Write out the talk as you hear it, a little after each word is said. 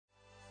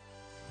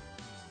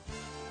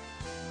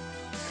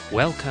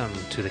Welcome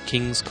to the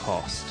King's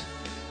Cast,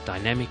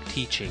 dynamic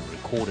teaching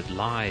recorded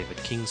live at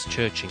King's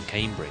Church in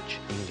Cambridge,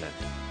 England.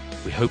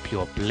 We hope you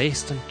are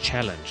blessed and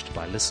challenged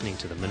by listening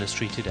to the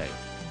ministry today.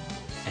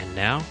 And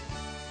now,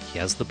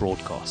 here's the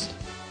broadcast.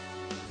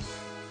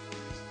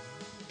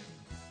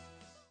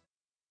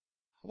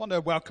 I want to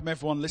welcome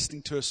everyone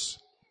listening to us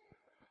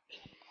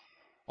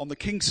on the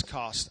King's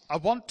Cast. I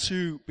want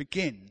to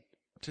begin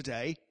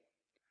today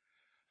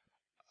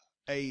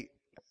a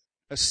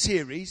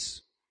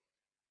series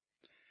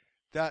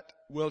that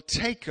will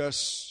take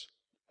us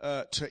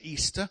to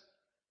Easter.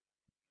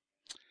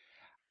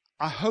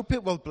 I hope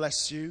it will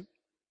bless you.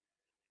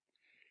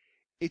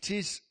 It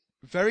is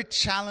very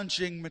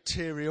challenging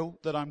material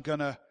that I'm going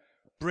to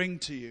bring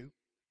to you.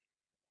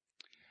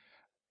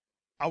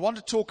 I want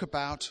to talk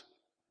about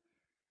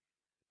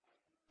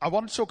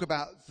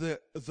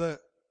the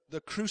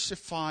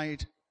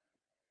crucified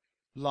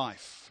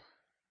life.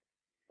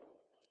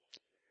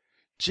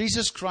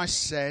 Jesus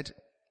Christ said,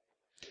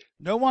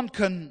 "No one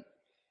can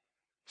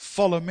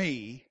follow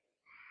me,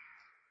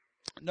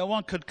 no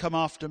one could come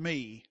after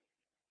me,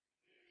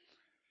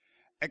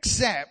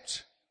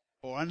 except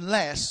or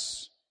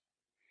unless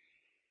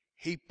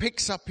he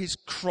picks up his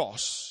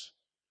cross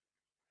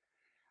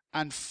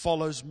and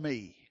follows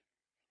me."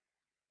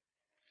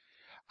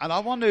 And I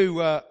want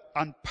to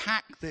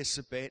unpack this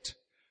a bit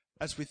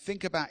as we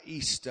think about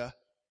Easter.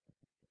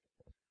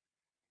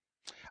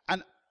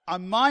 And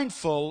I'm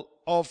mindful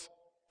of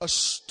a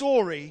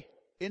story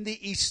in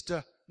the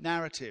Easter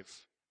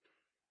narrative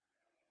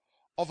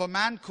of a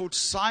man called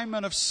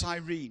Simon of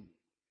Cyrene,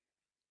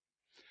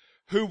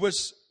 who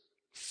was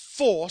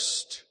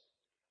forced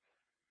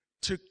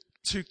to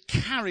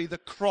carry the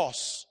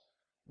cross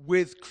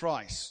with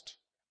Christ.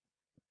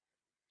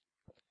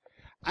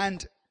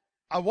 And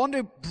I want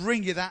to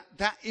bring you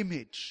that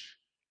image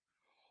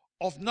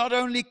of not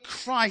only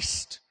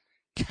Christ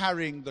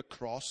carrying the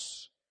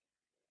cross,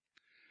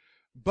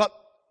 but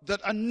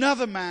that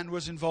another man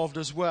was involved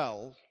as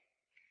well.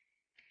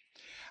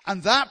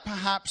 And that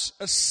perhaps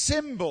a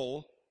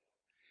symbol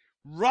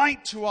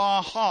right to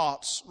our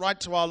hearts,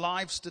 right to our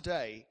lives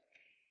today,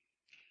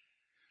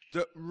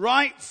 that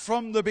right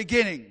from the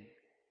beginning,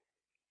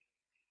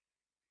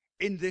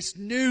 in this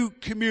new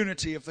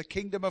community of the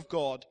kingdom of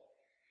God,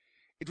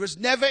 it was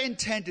never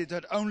intended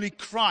that only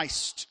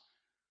Christ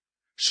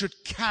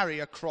should carry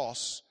a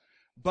cross,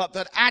 but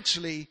that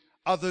actually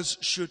others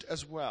should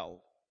as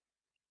well.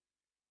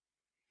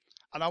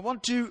 And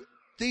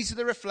these are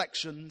the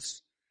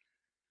reflections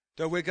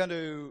that we're going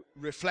to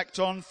reflect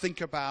on, think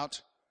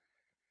about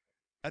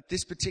at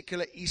this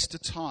particular Easter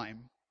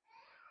time,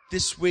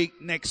 this week,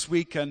 next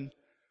week, and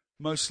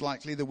most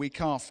likely the week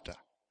after.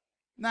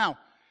 Now,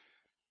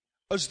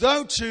 as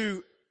though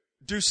to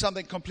do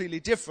something completely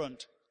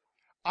different,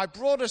 I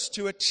brought us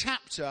to a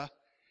chapter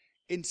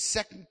in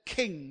 2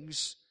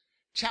 Kings,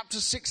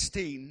 chapter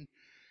 16,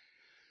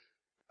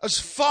 as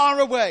far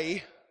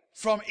away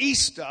from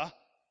Easter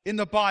in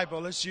the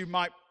Bible as you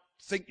might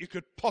think you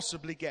could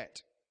possibly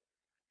get.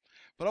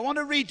 But I want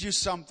to read you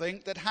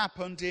something that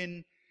happened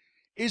in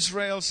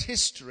Israel's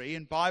history,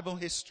 in Bible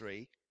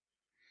history,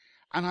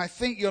 and I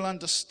think you'll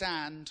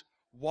understand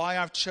why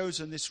I've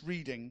chosen this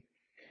reading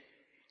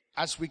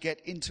as we get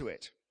into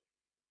it.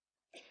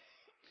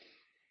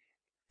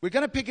 We're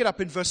going to pick it up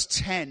in verse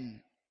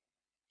 10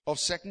 of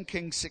 2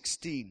 Kings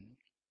 16.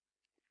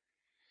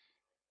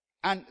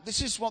 And this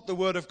is what the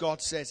Word of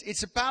God says.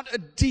 It's about a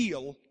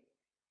deal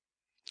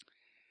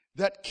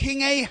that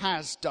King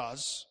Ahaz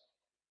does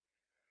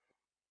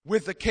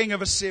with the king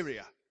of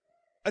Assyria.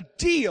 A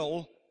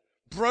deal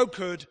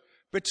brokered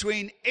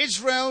between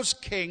Israel's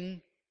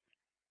king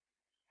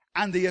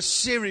and the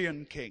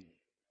Assyrian king.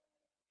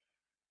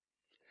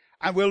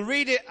 And we'll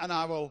read it and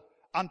I will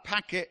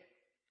unpack it.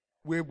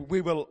 We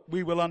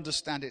will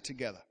understand it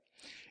together.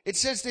 It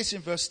says this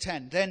in verse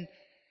 10. Then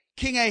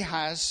King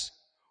Ahaz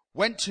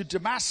went to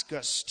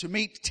Damascus to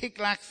meet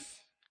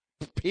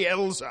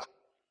Tiglath-Pileser.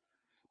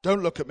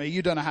 Don't look at me,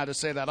 you don't know how to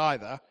say that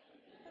either.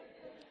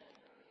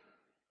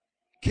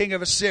 King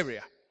of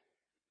Assyria.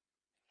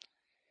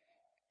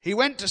 He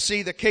went to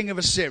see the king of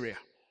Assyria.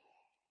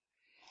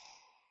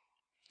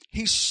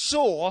 He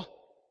saw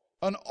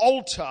an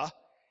altar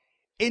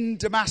in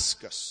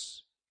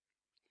Damascus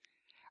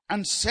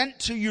and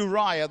sent to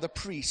Uriah the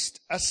priest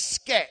a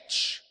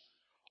sketch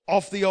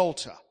of the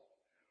altar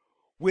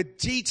with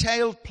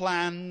detailed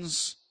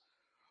plans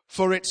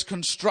for its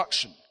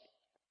construction.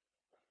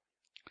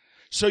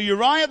 So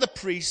Uriah the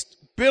priest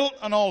built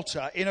an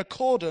altar in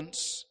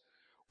accordance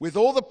with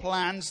all the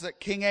plans that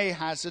King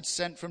Ahaz had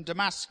sent from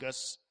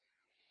Damascus,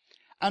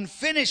 and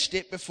finished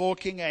it before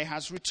King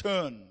Ahaz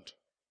returned.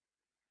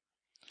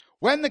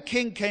 When the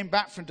king came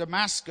back from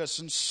Damascus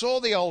and saw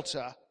the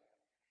altar,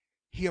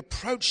 he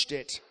approached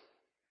it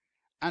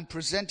and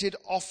presented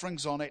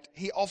offerings on it.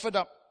 He offered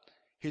up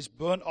his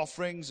burnt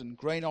offerings and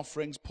grain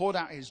offerings, poured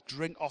out his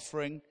drink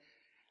offering,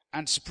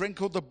 and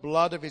sprinkled the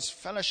blood of his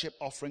fellowship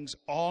offerings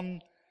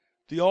on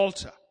the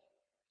altar.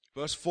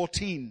 Verse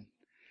 14.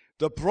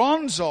 The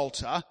bronze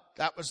altar,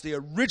 that was the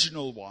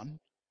original one,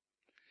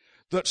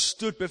 that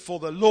stood before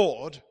the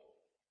Lord,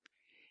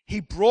 he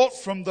brought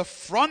from the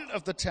front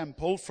of the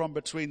temple, from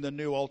between the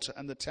new altar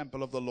and the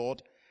temple of the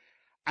Lord,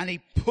 and he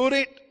put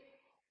it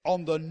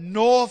on the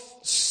north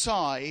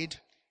side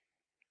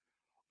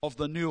of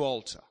the new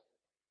altar.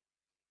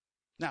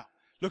 Now,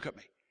 look at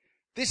me.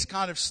 This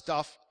kind of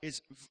stuff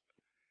is,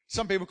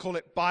 some people call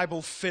it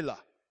Bible filler.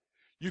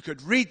 You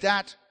could read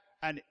that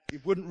and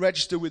it wouldn't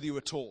register with you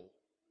at all.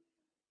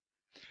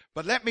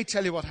 But let me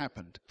tell you what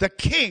happened. The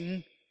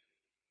king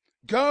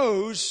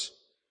goes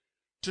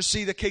to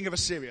see the king of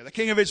Assyria. The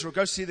king of Israel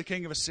goes to see the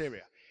king of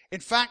Assyria. In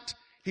fact,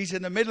 he's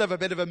in the middle of a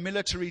bit of a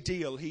military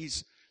deal.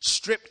 He's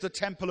stripped the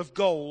temple of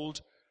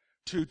gold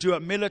to do a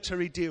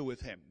military deal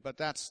with him. But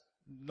that's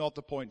not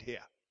the point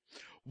here.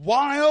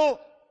 While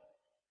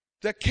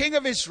the king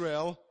of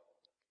Israel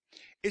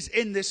is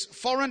in this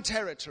foreign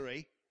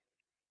territory,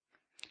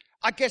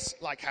 I guess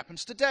like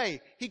happens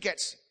today, he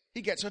gets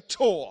a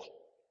tour.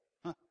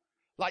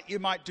 Like you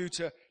might do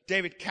to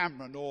David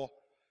Cameron or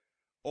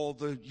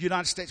the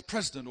United States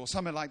president or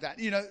something like that.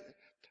 You know,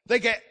 they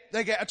get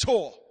a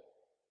tour.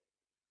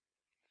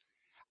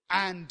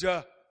 And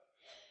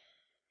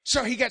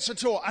so he gets a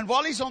tour. And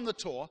while he's on the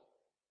tour,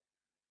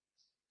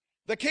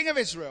 the king of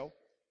Israel,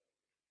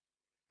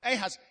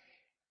 Ahaz,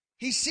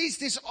 he sees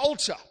this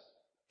altar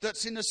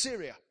that's in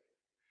Assyria.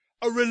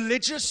 A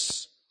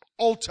religious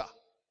altar.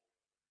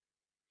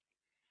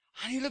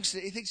 And he looks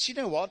at it, he thinks, you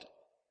know what?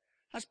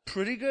 That's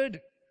pretty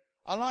good.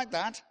 I like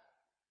that.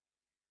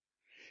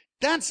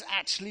 That's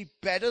actually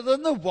better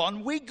than the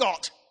one we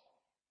got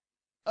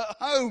at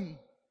home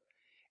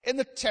in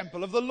the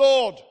temple of the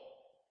Lord.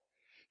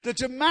 The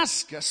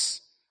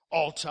Damascus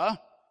altar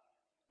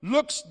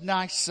looks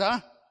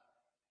nicer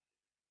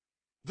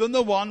than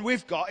the one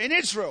we've got in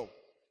Israel.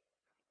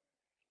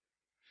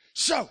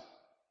 So,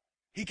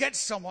 he gets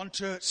someone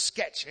to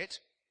sketch it,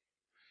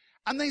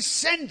 and they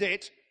send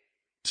it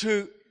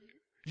to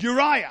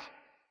Uriah.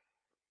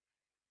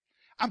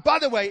 And by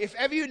the way, if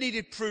ever you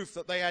needed proof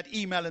that they had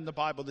email in the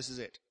Bible, this is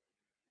it.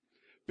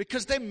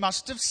 Because they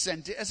must have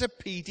sent it as a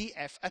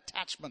PDF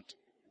attachment.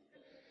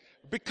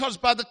 Because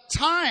by the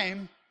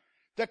time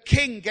the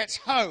king gets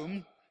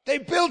home, they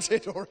built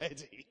it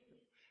already.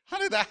 How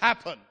did that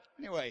happen?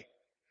 Anyway,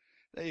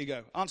 there you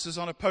go. Answers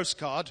on a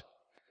postcard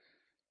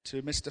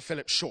to Mr.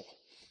 Philip Shaw.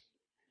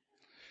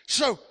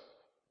 So,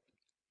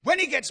 when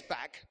he gets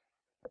back,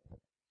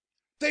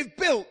 they've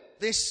built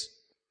this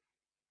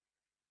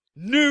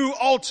new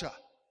altar.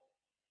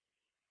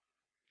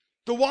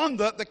 The one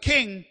that the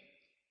king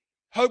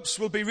hopes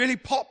will be really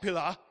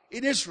popular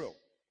in Israel.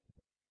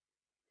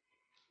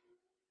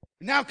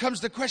 Now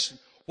comes the question,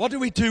 what do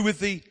we do with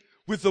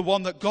the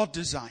one that God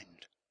designed?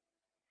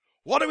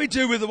 What do we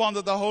do with the one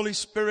that the Holy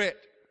Spirit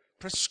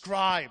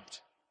prescribed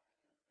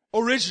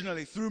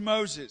originally through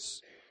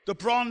Moses? The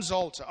bronze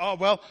altar. Oh,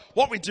 well,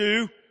 what we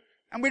do,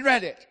 and we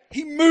read it.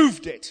 He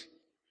moved it.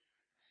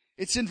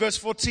 It's in verse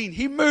 14.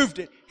 He moved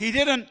it. He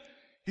didn't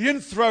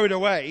throw it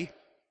away,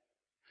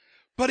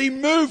 but he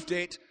moved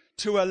it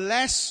to a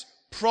less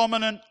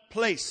prominent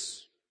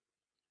place.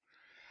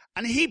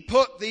 And he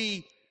put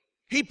the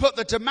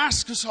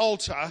Damascus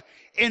altar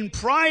in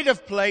pride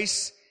of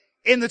place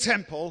in the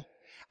temple,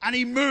 and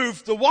he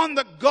moved the one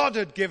that God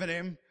had given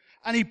him,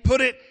 and he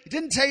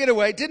didn't take it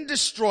away, didn't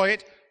destroy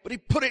it, but he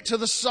put it to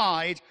the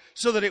side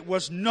so that it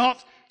was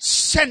not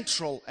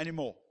central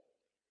anymore.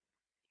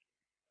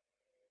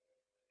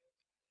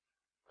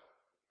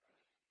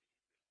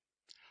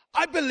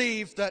 I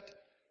believe that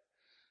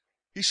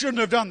he shouldn't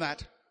have done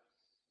that.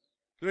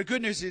 The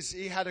good news is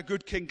he had a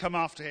good king come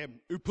after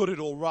him who put it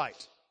all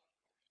right.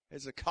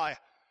 Hezekiah.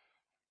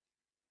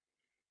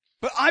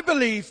 But I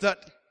believe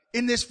that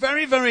in this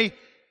very, very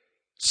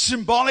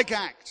symbolic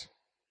act,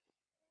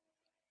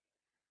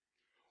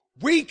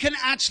 we can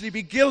actually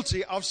be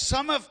guilty of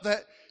some of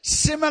the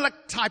similar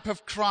type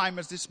of crime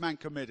as this man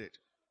committed.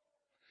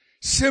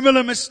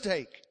 Similar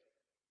mistake.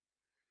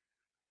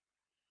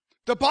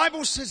 The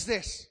Bible says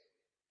this,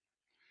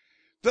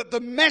 that the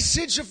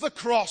message of the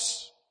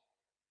cross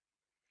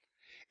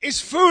is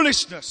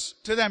foolishness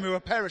to them who are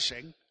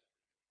perishing,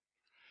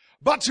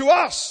 but to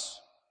us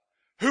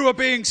who are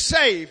being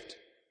saved,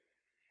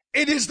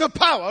 it is the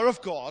power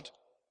of God.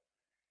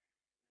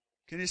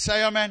 Can you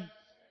say amen?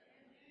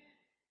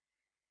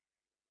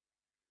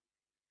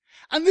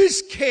 And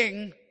this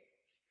king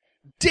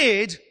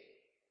did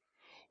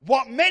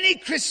what many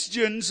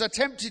Christians are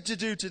tempted to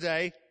do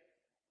today,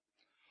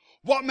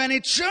 what many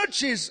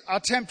churches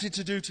are tempted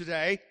to do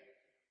today,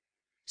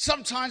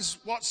 sometimes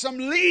what some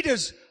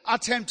leaders are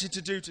tempted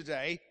to do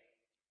today,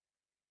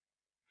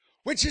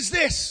 which is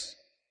this: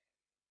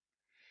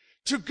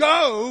 to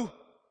go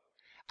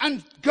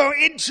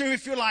into,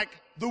 if you like,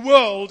 the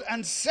world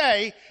and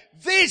say,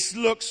 this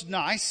looks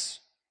nice,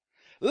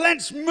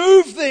 let's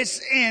move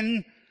this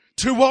in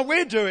to what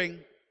we're doing,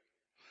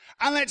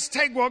 and let's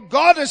take what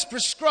God has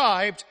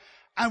prescribed,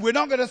 and we're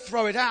not going to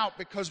throw it out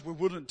because we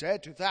wouldn't dare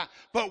do that,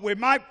 but we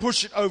might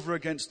push it over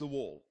against the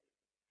wall.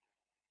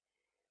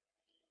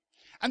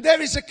 And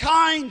there is a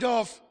kind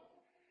of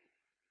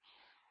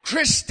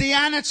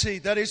Christianity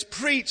that is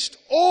preached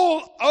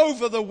all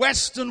over the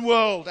Western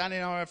world, and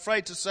I'm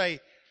afraid to say,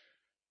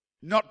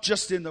 not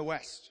just in the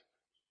West,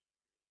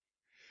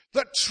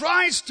 that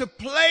tries to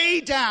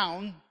play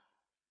down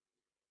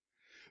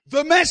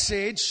the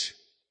message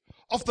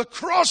of the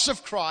cross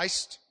of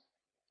Christ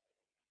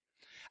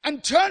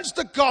and turns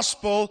the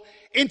gospel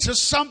into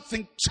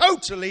something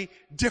totally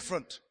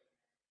different.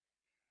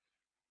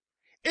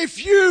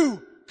 If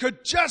you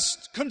could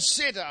just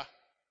consider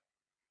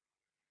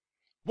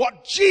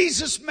what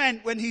Jesus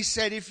meant when he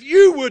said, if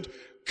you would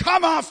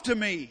come after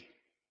me,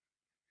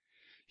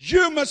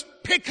 you must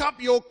pick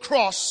up your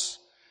cross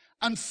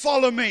and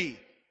follow me.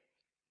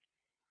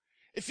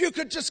 If you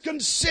could just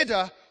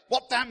consider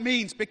what that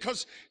means,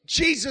 because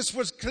Jesus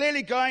was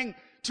clearly going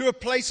to a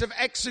place of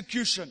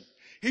execution.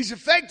 He's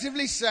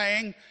effectively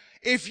saying,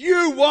 if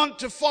you want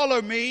to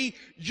follow me,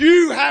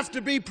 you have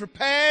to be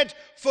prepared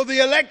for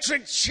the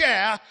electric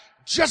chair,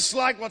 just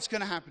like what's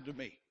going to happen to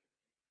me.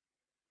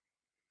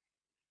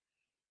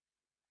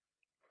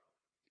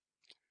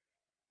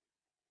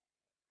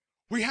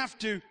 We have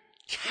to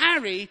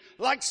carry,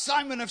 like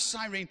Simon of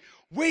Cyrene,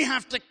 we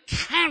have to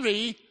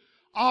carry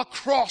our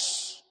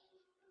cross.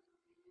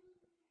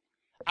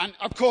 And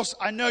of course,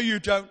 I know you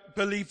don't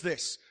believe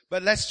this,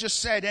 but let's just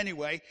say it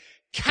anyway.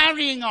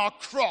 Carrying our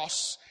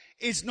cross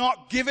is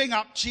not giving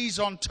up cheese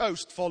on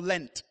toast for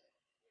Lent,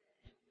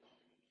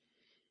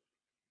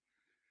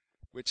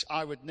 which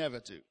I would never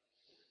do.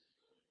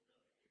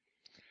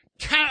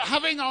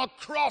 Having our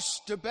cross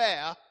to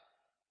bear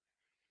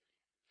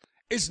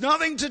is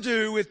nothing to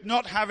do with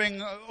not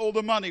having all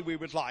the money we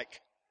would like.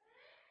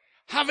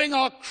 Having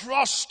our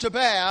cross to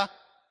bear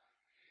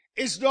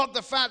is not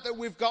the fact that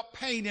we've got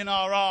pain in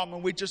our arm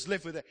and we just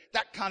live with it.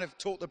 That kind of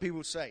talk that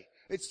people say.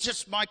 It's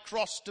just my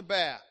cross to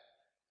bear.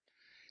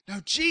 Now,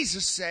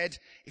 Jesus said,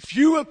 if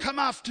you will come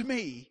after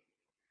me,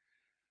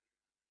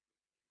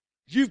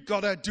 you've got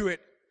to do it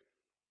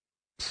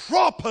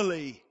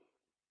properly.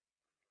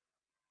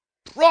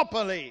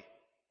 Properly.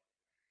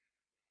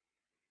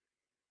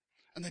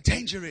 And the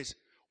danger is,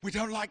 we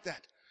don't like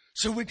that.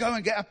 So we go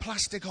and get a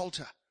plastic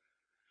altar,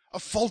 a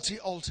faulty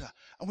altar,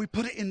 and we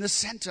put it in the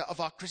center of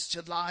our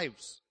Christian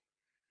lives.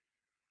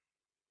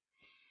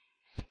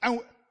 And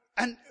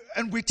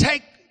we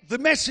take the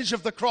message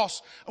of the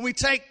cross, and we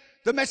take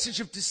the message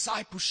of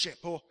discipleship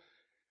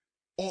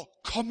or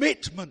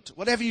commitment,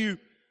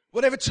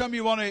 whatever term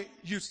you want to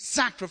use,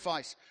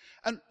 sacrifice.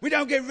 And we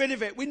don't get rid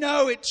of it. We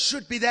know it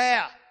should be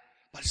there,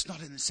 but it's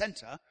not in the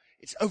center.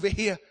 It's over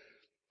here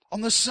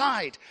on the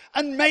side.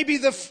 And maybe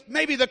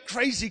the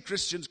crazy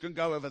Christians can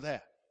go over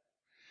there.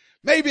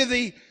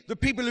 Maybe the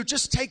people who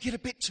just take it a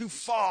bit too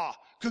far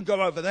can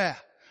go over there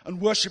and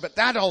worship at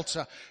that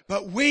altar.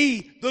 But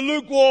we, the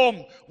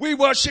lukewarm, we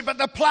worship at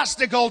the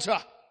plastic altar.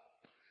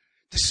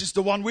 This is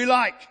the one we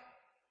like.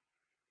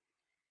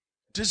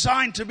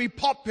 Designed to be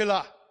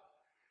popular,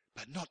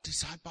 but not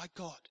designed by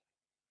God.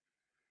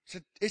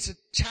 It's a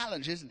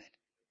challenge, isn't it?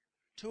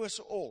 To us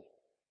all.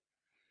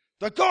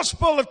 The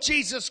gospel of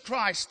Jesus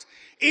Christ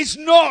is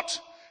not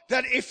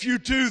that if you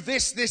do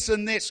this, this,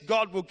 and this,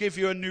 God will give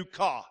you a new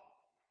car.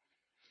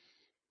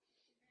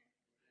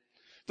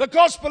 The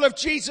gospel of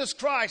Jesus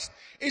Christ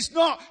is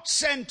not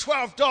send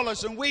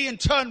 $12 and we in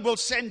turn will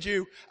send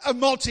you a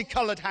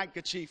multicolored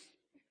handkerchief.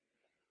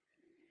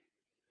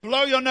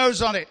 Blow your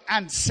nose on it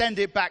and send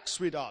it back,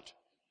 sweetheart.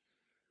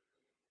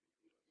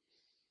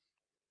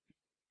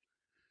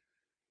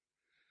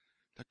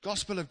 The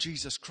gospel of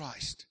Jesus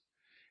Christ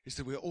is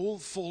that we all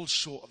fall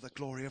short of the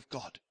glory of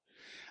God.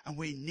 And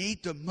we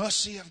need the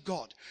mercy of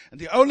God. And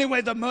the only way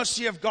the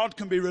mercy of God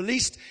can be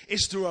released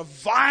is through a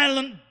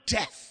violent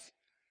death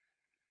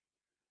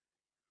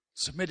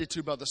submitted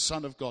to by the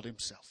Son of God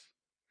himself.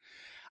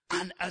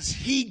 And as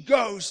he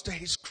goes to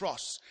his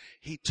cross,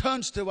 he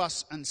turns to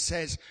us and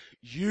says,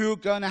 you're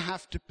going to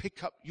have to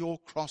pick up your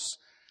cross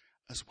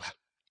as well.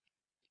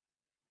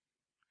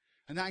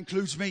 And that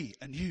includes me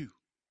and you.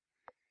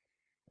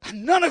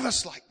 And none of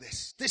us like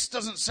this. This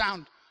doesn't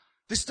sound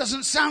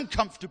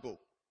comfortable.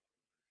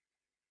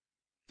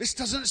 This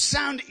doesn't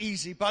sound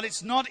easy, but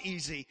it's not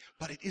easy,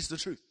 but it is the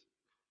truth.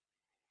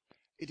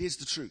 It is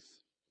the truth.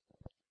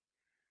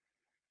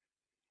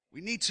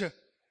 We need to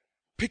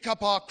pick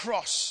up our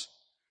cross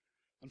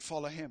and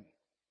follow him.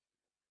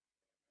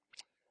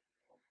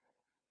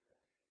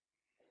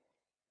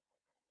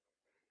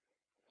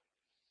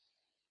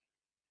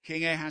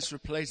 King Ahaz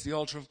replaced the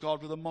altar of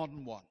God with a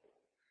modern one.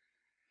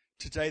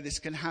 Today this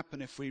can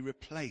happen if we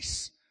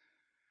replace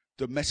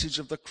the message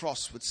of the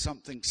cross with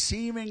something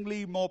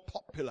seemingly more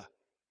popular.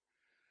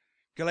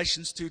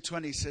 Galatians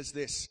 2:20 says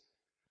this,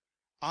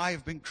 I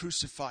have been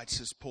crucified,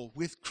 says Paul,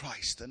 with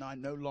Christ, and I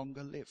no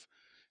longer live.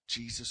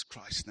 Jesus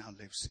Christ now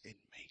lives in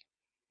me.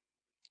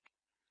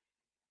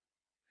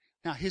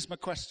 Now here's my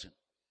question.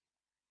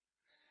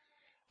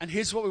 And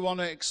here's what we want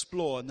to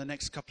explore in the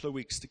next couple of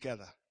weeks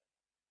together.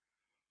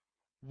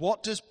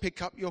 What does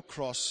pick up your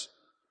cross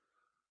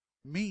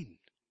mean?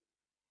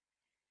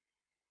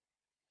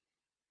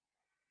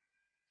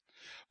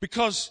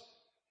 Because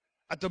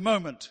at the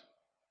moment,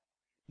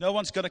 No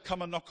one's going to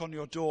come and knock on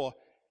your door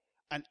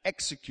and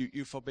execute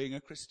you for being a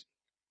Christian.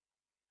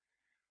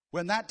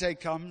 When that day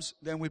comes,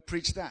 then we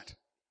preach that.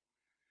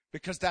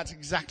 Because that's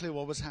exactly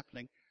what was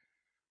happening.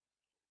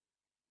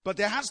 But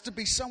there has to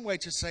be some way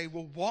to say,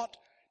 well, what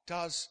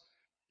does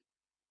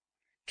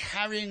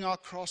carrying our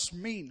cross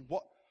mean?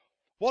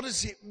 What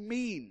does it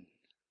mean?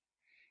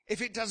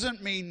 If it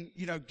doesn't mean,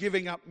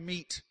 giving up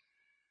meat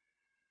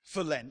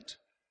for Lent.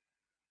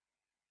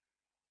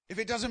 If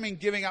it doesn't mean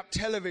giving up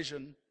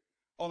television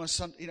on a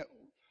Sunday,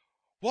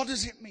 what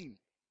does it mean?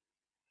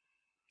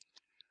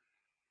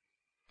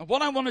 And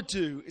what I want to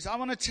do is I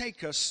want to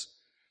take us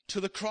to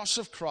the cross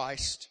of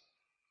Christ.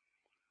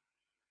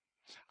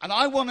 And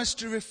I want us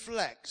to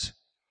reflect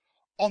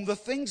on the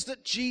things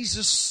that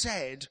Jesus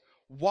said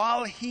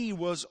while he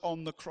was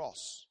on the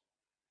cross.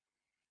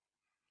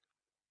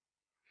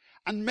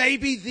 And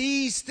maybe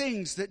these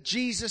things that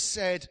Jesus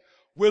said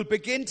will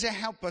begin to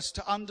help us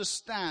to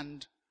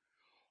understand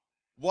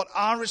what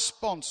our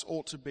response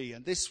ought to be.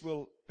 And this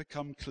will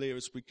become clear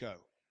as we go.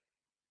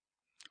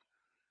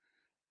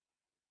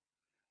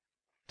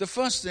 The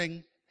first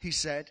thing he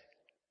said,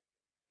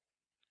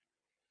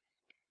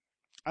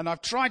 and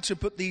I've tried to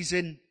put these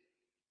in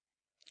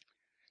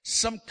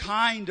some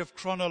kind of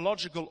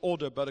chronological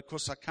order, but of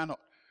course I cannot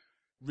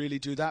really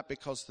do that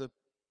because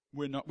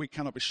we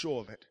cannot be sure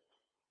of it.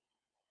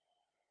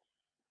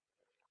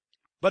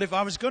 But if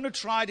I was going to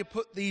try to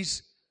put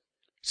these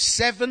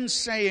 7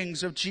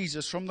 sayings of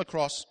Jesus from the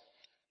cross,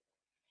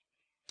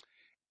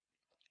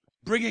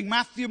 bringing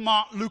Matthew,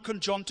 Mark, Luke,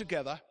 and John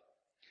together,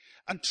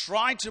 and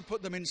try to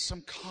put them in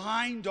some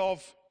kind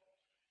of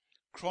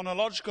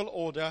chronological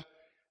order,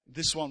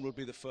 this one will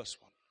be the first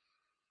one.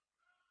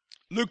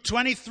 Luke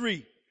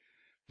 23,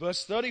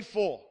 verse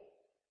 34.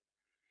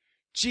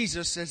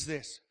 Jesus says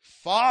this,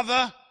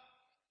 Father,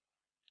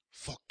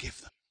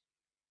 forgive them.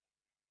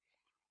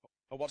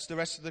 Or what's the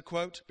rest of the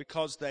quote?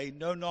 Because they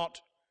know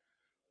not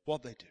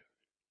what they do.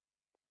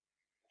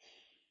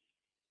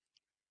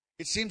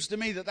 It seems to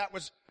me that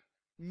was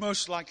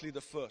most likely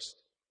the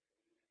first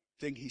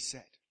thing he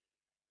said.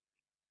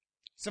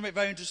 Something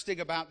very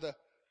interesting about the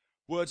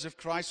words of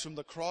Christ from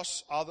the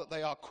cross are that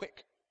they are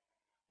quick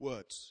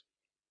words.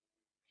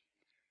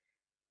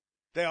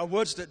 They are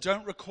words that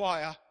don't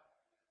require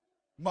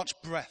much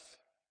breath.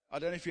 I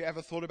don't know if you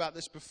ever thought about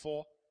this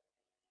before.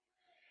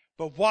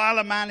 But while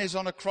a man is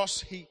on a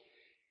cross,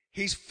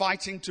 he's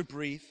fighting to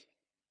breathe.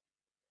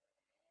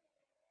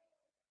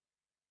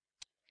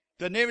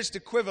 The nearest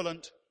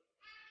equivalent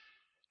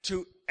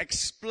to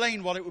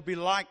explain what it would be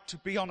like to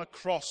be on a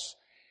cross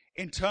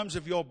in terms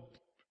of your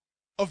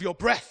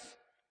breath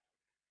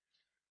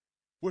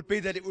would be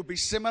that it would be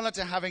similar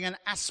to having an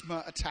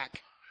asthma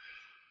attack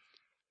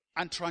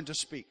and trying to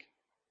speak.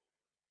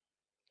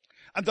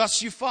 And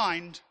thus you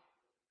find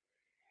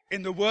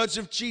in the words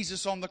of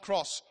Jesus on the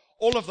cross,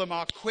 all of them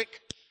are quick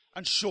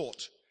and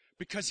short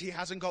because he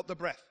hasn't got the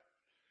breath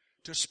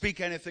to speak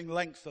anything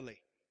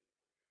lengthily.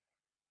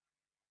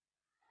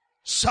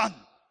 Son,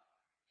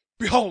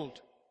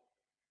 behold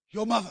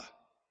your mother.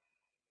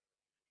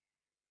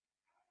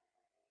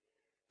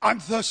 I'm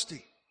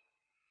thirsty.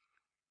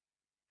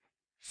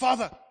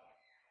 Father,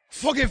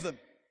 forgive them.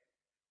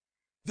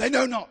 They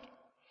know not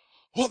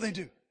what they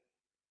do.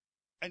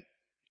 And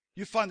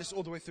you find this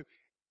all the way through.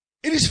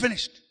 It is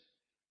finished.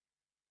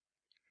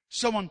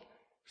 Someone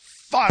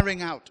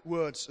firing out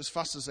words as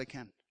fast as they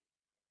can.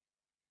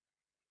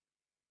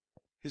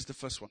 Here's the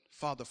first one.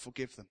 Father,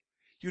 forgive them.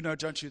 You know,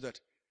 don't you, that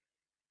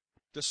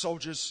the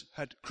soldiers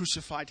had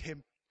crucified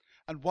him.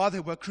 And while they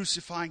were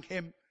crucifying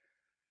him,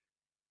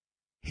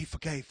 he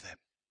forgave them.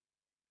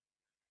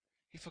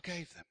 He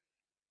forgave them.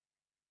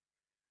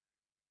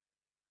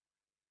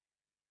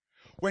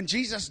 When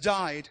Jesus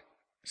died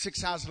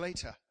 6 hours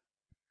later,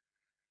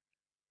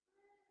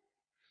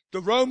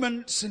 the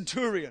Roman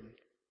centurion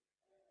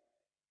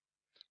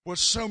was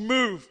so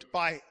moved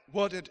by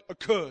what had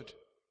occurred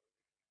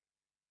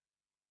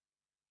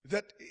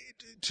that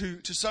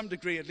to some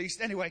degree at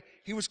least, anyway,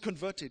 he was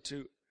converted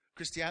to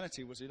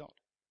Christianity, was he not?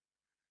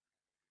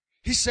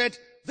 He said,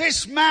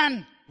 this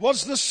man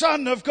was the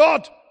Son of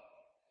God.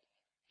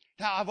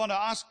 Now I want to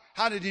ask,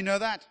 how did he know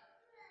that?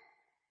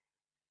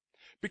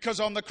 Because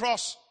on the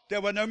cross,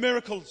 there were no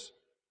miracles.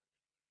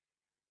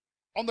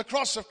 On the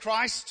cross of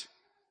Christ,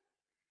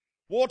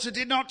 water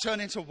did not turn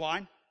into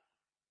wine.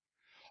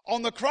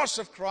 On the cross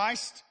of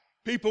Christ,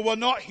 people were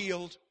not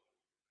healed.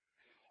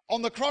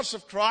 On the cross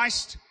of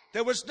Christ,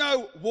 there was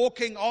no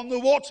walking on the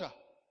water.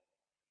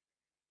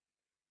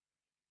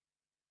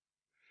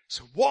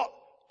 So what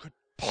could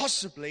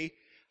possibly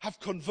have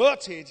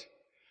converted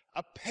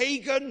a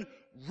pagan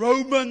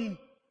Roman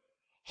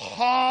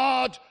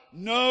hard-nosed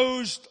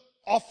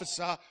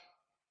officer?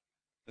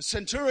 The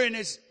centurion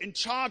is in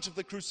charge of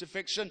the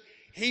crucifixion.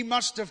 He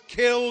must have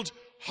killed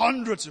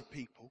hundreds of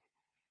people.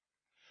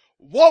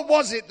 What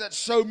was it that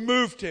so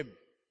moved him?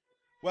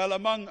 Well,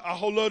 among a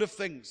whole load of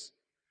things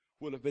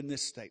will have been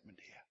this statement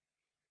here.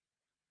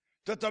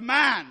 That the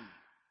man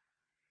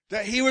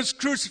that he was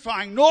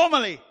crucifying,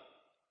 normally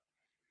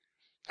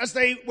as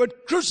they would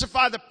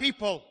crucify the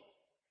people,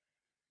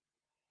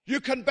 you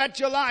can bet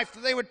your life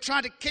that they would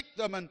try to kick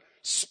them and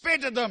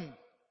spit at them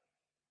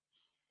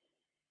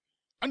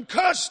and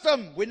curse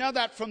them. We know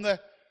that from the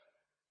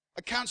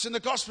accounts in the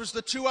Gospels.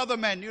 The two other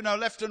men,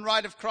 left and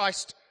right of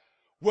Christ,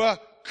 were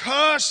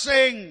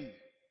cursing.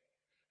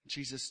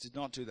 Jesus did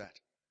not do that.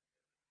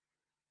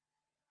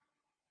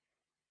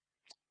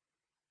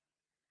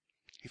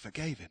 He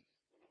forgave him.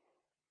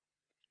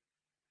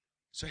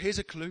 So here's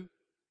a clue.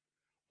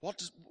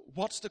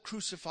 What's the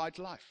crucified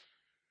life?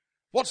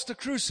 What's the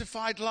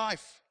crucified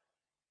life?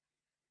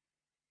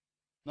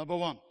 Number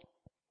one,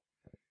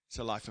 it's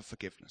a life of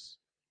forgiveness.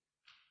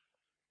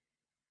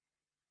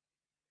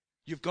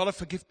 You've got to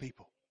forgive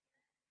people.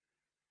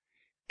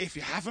 If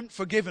you haven't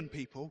forgiven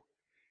people,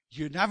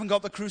 you haven't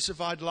got the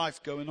crucified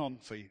life going on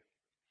for you.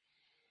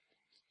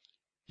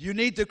 You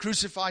need the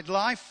crucified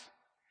life.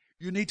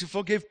 You need to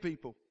forgive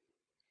people.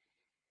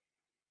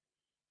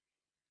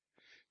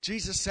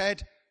 Jesus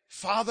said,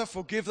 Father,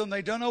 forgive them.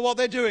 They don't know what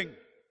they're doing.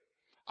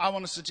 I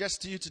want to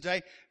suggest to you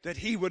today that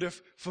he would have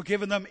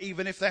forgiven them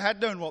even if they had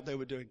known what they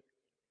were doing.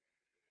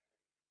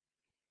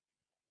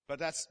 But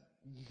that's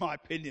my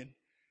opinion.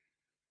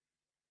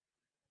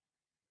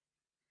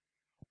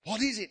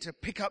 What is it to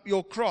pick up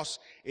your cross?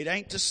 It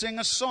ain't to sing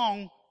a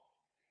song.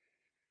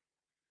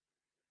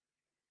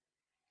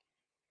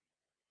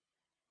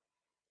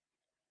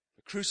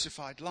 The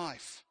crucified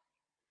life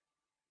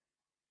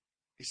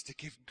is to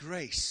give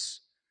grace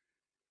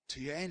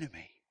to your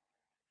enemy.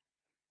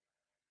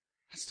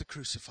 That's the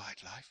crucified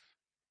life.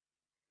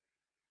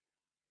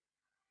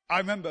 I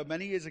remember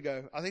many years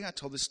ago, I think I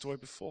told this story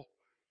before.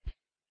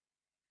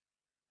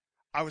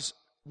 I was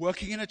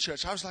working in a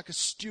church. I was like a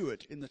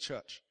steward in the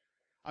church.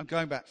 I'm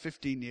going back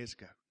 15 years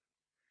ago.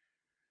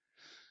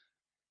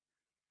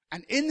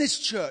 And in this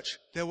church,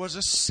 there was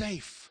a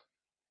safe.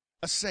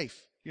 A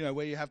safe,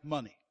 where you have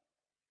money.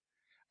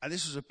 And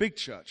this was a big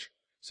church.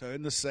 So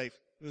in the safe,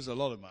 there was a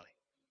lot of money.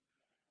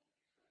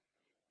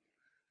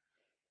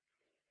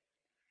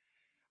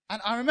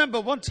 And I remember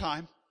one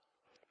time,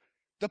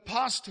 the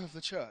pastor of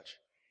the church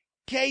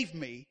gave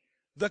me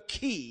the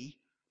key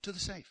to the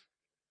safe.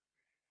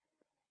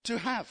 To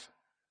have,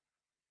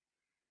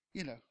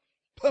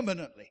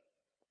 permanently.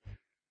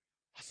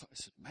 I thought, this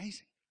is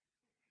amazing.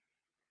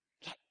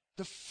 Like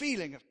the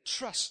feeling of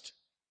trust.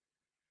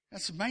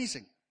 That's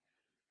amazing.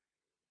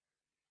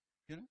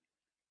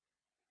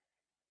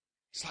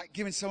 It's like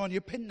giving someone your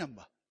PIN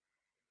number,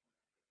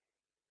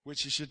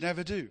 which you should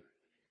never do.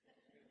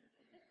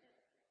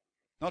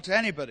 Not to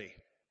anybody.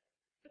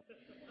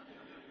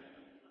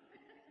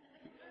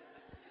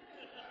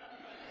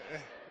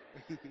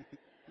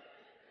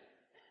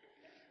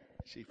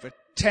 She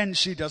pretends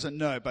she doesn't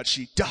know, but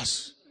she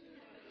does.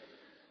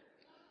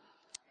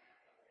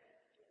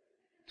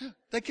 No,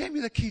 they gave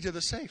me the key to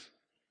the safe.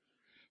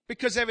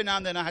 Because every now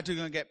and then I had to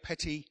go and get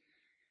petty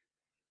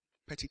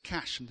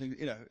cash and things.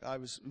 I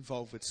was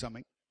involved with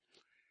something.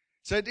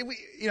 So, they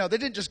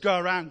didn't just go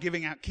around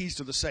giving out keys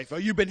to the safe. Oh,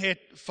 you've been here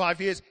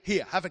 5 years?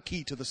 Here, have a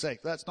key to the safe.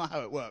 That's not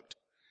how it worked.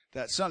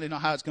 That's certainly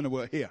not how it's going to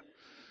work here.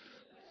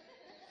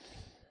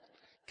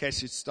 In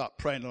case you start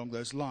praying along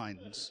those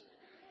lines.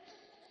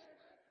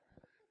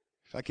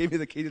 If I give you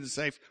the key to the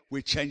safe,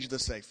 we change the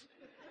safe.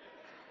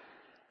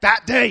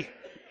 That day.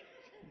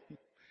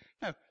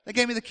 No, they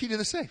gave me the key to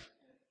the safe.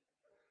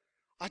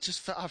 I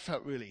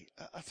felt really,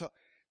 I thought,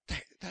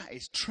 that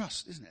is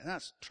trust, isn't it?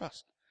 That's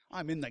trust.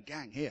 I'm in the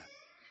gang here.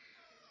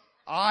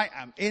 I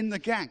am in the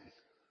gang.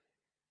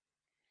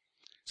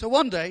 So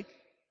one day,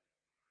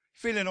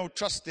 feeling all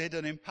trusted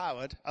and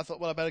empowered, I thought,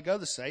 well, I better go to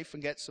the safe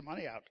and get some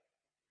money out.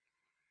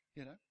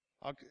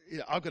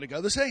 I've got to go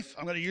to the safe.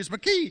 I'm going to use my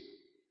key.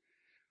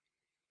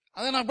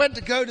 And then I went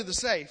to go to the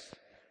safe.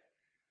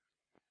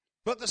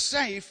 But the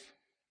safe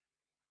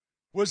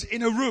was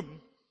in a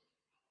room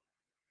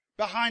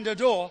behind a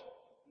door,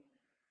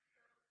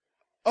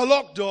 a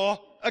locked door,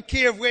 a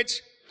key of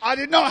which I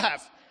did not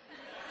have.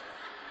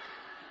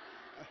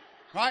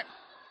 Right?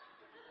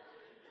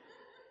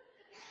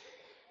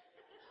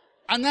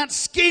 And that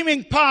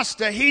scheming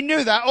pastor, he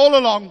knew that all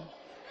along.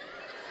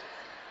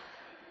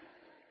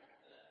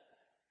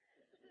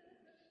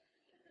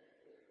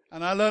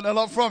 And I learned a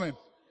lot from him.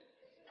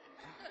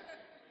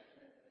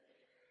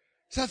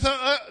 So I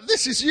thought,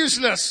 this is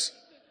useless.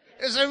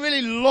 It's a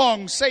really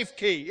long, safe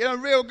key.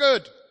 Real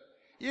good.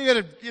 You're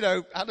going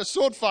to, had a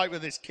sword fight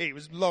with this key. It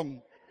was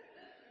long.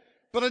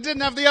 But I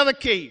didn't have the other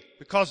key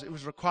because it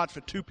was required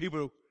for two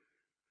people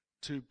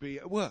to be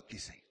at work, you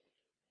see.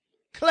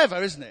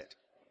 Clever, isn't it?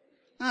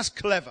 That's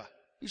clever.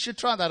 You should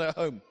try that at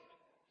home.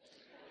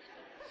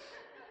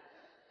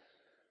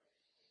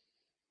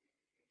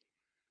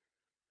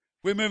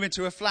 We're moving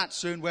to a flat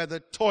soon where the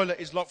toilet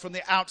is locked from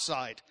the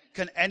outside.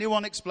 Can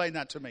anyone explain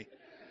that to me?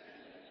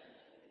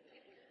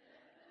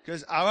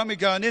 Because I won't be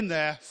going in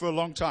there for a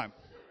long time.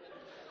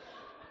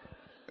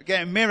 We're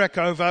getting Mirek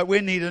over.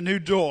 We need a new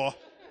door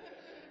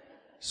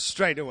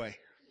straight away.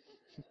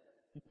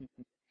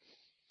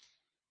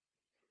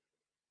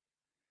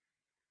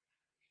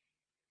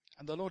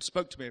 And the Lord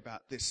spoke to me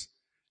about this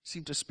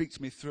seemed to speak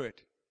to me through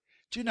it.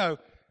 Do you know,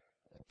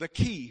 the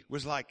key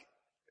was like,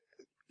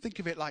 think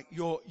of it like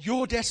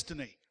your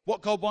destiny,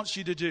 what God wants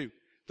you to do,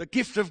 the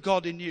gift of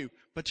God in you.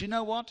 But you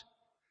know what?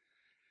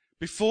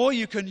 Before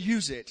you can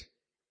use it,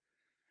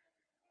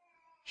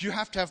 you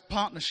have to have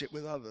partnership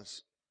with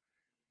others.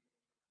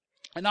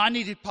 And I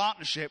needed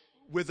partnership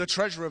with the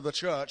treasurer of the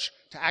church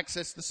to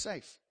access the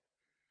safe.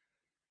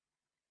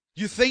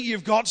 You think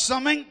you've got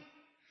something,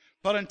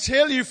 but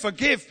until you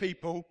forgive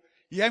people,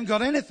 you haven't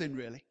got anything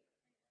really.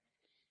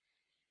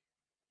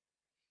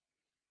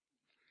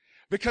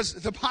 Because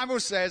the Bible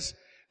says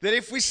that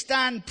if we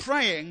stand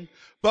praying,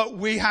 but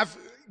we have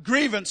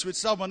grievance with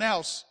someone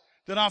else,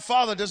 then our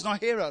Father does not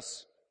hear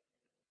us.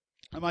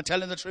 Am I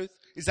telling the truth?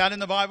 Is that in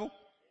the Bible?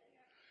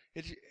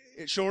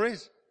 It sure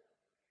is.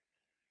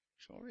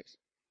 Sure is.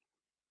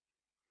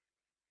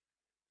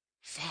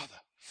 Father,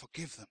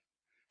 forgive them.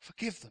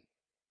 Forgive them.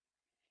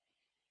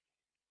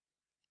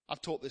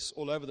 I've taught this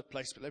all over the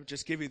place, but let me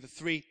just give you the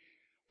 3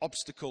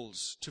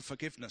 obstacles to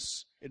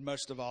forgiveness in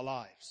most of our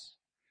lives.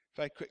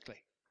 Very quickly.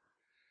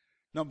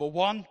 Number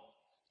 1,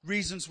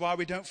 reasons why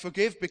we don't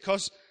forgive,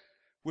 because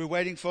we're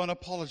waiting for an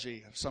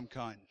apology of some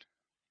kind.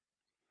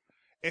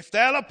 If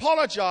they'll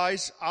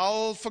apologize,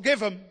 I'll forgive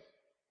them.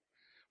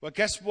 Well,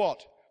 guess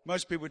what?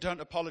 Most people don't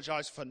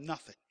apologize for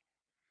nothing.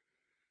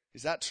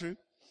 Is that true?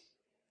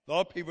 A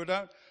lot of people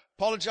don't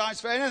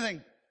apologize for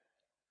anything.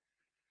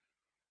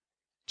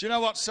 Do you know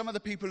what? Some of the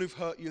people who've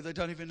hurt you, they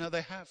don't even know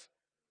they have.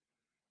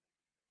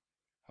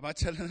 Am I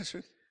telling the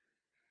truth?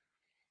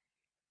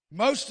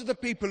 Most of the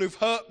people who've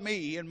hurt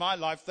me in my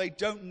life, they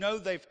don't know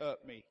they've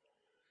hurt me.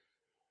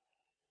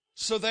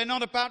 So they're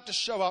not about to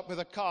show up with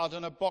a card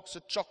and a box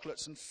of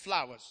chocolates and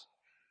flowers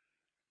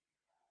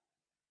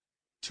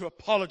to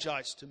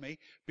apologize to me,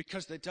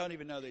 because they don't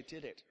even know they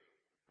did it.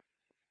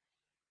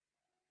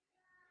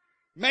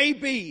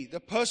 Maybe the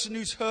person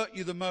who's hurt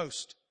you the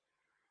most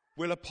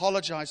will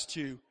apologize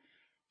to you.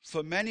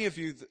 For many of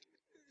you,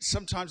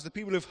 sometimes the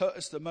people who've hurt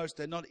us the most,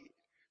 they're not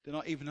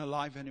even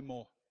alive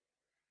anymore.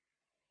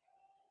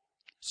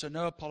 So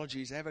no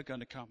apology is ever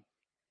going to come.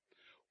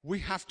 We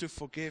have to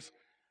forgive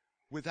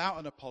without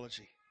an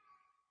apology.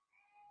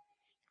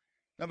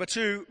 Number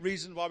 2,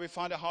 reason why we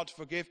find it hard to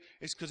forgive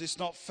is because it's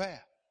not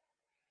fair.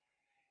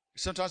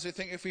 Sometimes we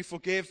think if we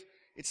forgive,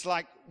 it's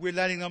like we're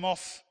letting them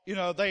off. You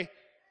know,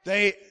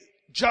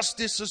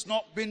 justice has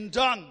not been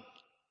done.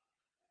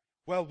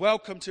 Well,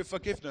 welcome to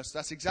forgiveness.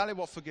 That's exactly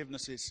what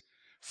forgiveness is.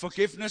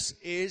 Forgiveness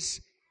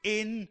is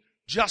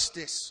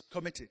injustice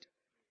committed.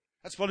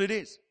 That's what it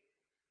is.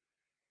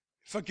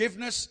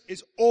 Forgiveness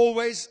is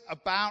always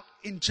about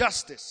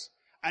injustice,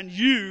 and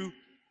you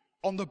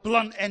on the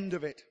blunt end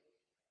of it.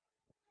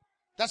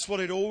 That's what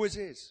it always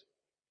is.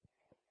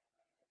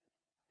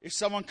 If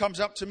someone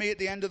comes up to me at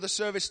the end of the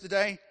service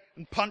today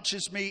and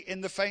punches me in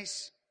the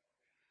face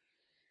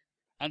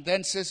and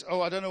then says,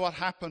 "Oh, I don't know what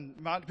happened.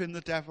 It might have been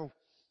the devil."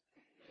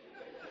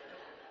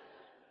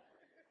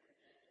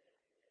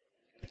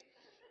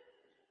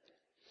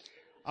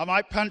 I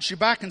might punch you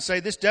back and say,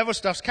 "This devil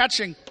stuff's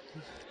catching."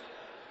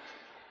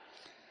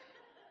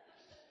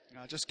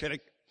 No, just kidding.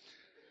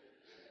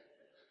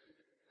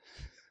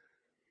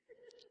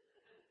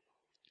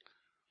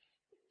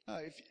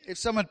 If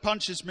someone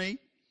punches me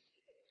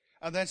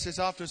and then says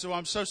afterwards, "Oh,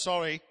 I'm so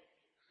sorry,"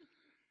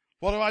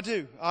 what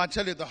do? I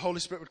tell you, the Holy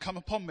Spirit would come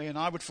upon me and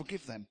I would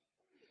forgive them.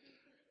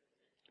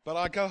 But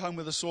I'd go home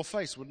with a sore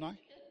face, wouldn't I?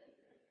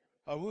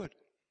 I would.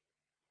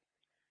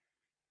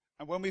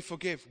 And when we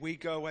forgive, we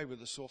go away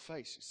with a sore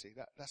face, you see.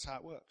 That's how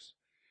it works.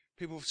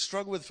 People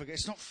struggle with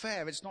forgiveness. It's not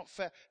fair. It's not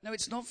fair. No,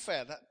 it's not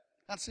fair.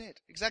 That's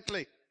it.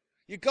 Exactly.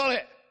 You got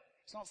it.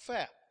 It's not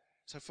fair.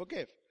 So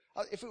forgive.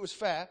 If it was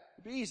fair,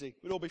 it'd be easy.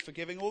 We'd all be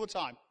forgiving all the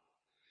time.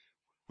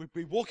 We'd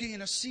be walking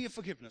in a sea of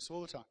forgiveness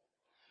all the time.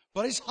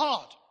 But it's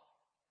hard.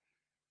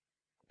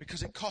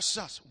 Because it costs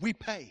us. We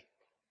pay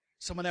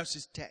someone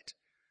else's debt.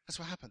 That's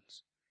what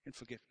happens in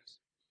forgiveness.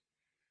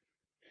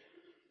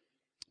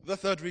 The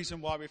 3rd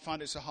reason why we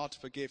find it so hard to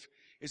forgive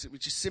is that we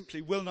just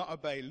simply will not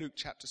obey Luke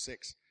chapter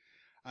 6.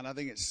 And I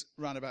think it's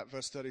around about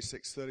verse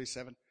 36,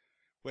 37,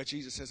 where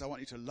Jesus says, "I want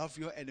you to love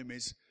your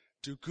enemies,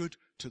 do good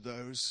to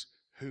those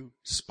who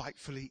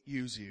spitefully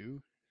use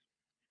you.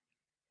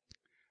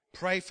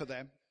 Pray for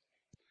them.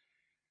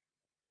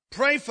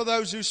 Pray for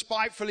those who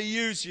spitefully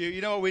use you."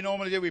 You know what we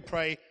normally do? We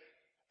pray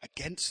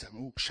against them.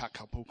 Oh,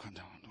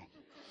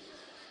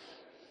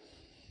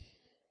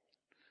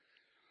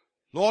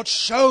 Lord,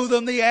 show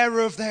them the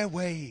error of their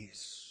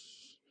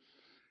ways.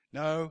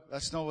 No,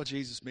 that's not what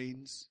Jesus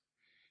means.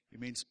 He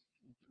means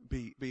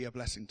be a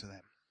blessing to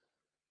them.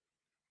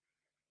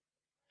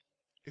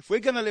 If we're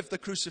going to live the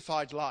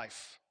crucified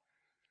life,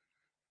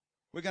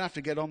 we're going to have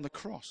to get on the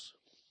cross.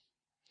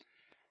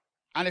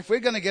 And if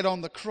we're going to get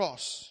on the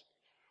cross,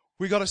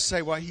 we've got to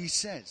say what he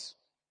says.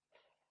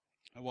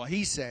 And what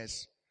he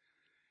says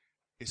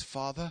is,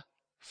 "Father,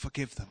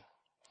 forgive them."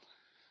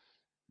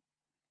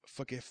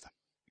 Forgive them.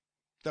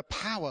 The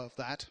power of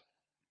that,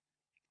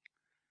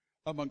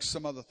 amongst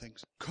some other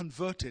things,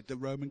 converted the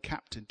Roman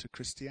captain to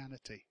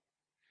Christianity.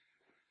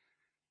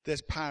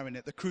 There's power in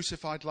it. The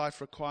crucified life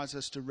requires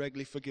us to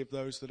regularly forgive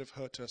those that have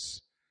hurt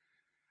us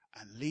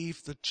and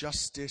leave the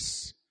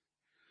justice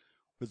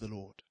with the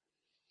Lord.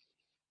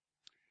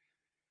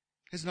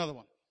 Here's another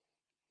one.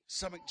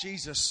 Something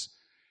Jesus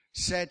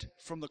said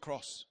from the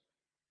cross.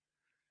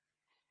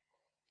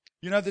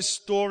 You know this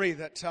story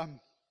that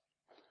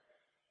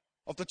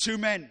of the two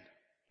men,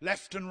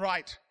 left and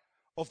right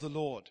of the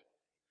Lord.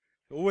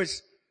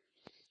 Always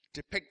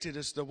depicted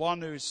as the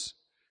one who's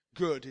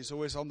good is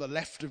always on the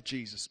left of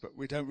Jesus, but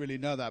we don't really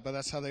know that, but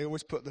that's how they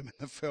always put them in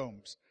the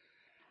films.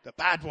 The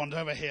bad one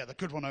over here, the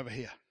good one over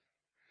here.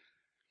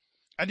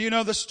 And you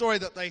know the story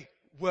that they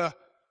were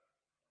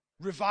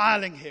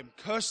reviling him,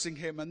 cursing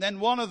him, and then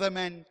one of the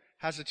men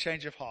has a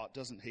change of heart,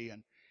 doesn't he?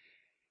 And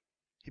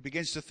he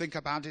begins to think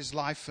about his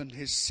life and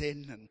his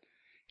sin, and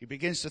he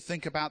begins to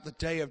think about the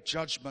day of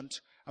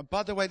judgment. And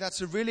by the way,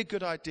 that's a really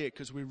good idea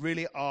because we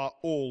really are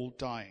all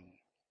dying.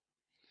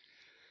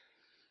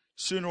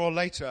 Sooner or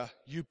later,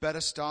 you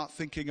better start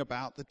thinking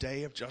about the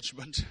day of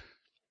judgment.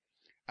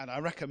 And I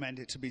recommend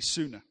it to be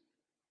sooner.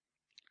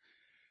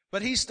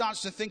 But he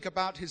starts to think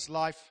about his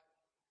life,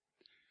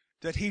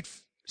 that he'd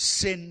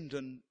sinned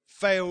and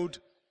failed.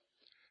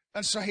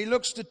 And so he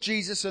looks to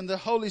Jesus, and the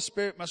Holy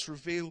Spirit must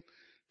reveal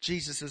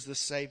Jesus as the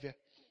Savior.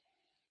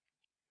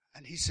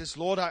 And he says,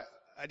 Lord,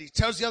 and he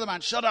tells the other man,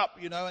 shut up,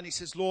 and he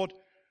says, Lord,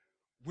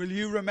 will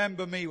you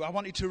remember me? I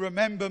want you to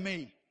remember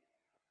me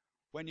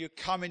when you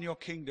come in your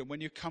kingdom,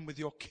 when you come with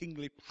your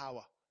kingly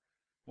power,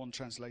 one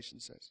translation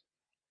says.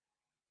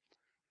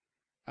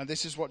 And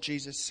this is what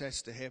Jesus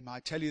says to him. I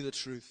tell you the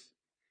truth.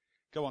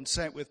 Go on,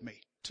 say it with me.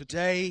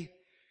 Today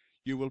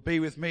you will be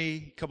with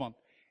me, come on,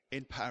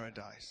 in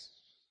paradise.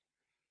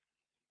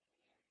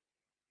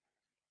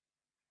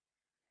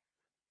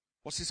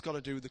 What's this got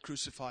to do with the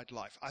crucified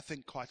life? I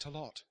think quite a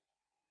lot.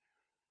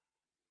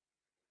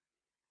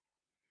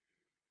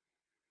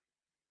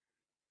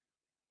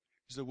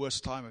 It's the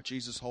worst time of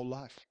Jesus' whole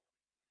life.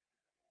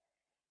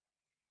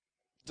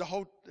 There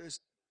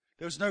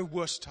was no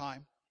worse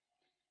time.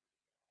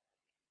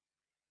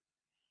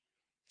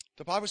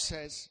 The Bible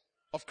says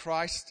of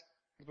Christ,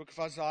 the book of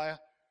Isaiah,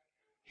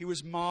 he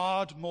was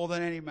marred more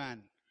than any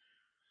man.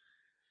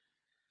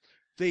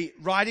 The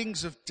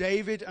writings of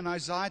David and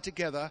Isaiah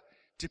together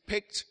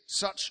depict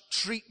such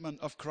treatment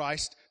of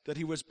Christ that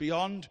he was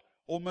beyond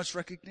almost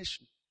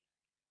recognition.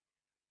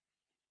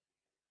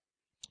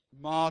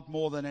 Marred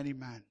more than any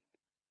man.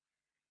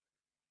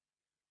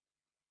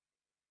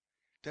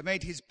 They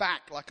made his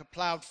back like a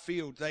plowed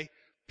field. They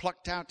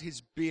plucked out his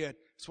beard.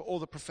 That's what all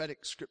the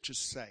prophetic scriptures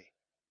say.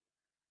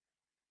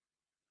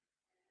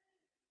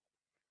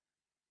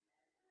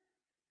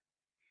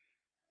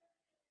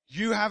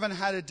 You haven't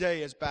had a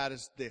day as bad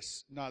as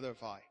this. Neither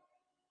have I.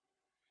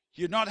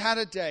 You've not had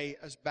a day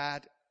as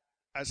bad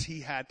as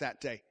he had that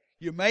day.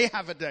 You may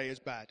have a day as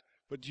bad,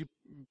 but you've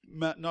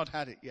not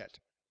had it yet.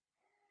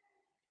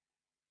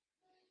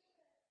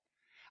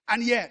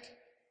 And yet,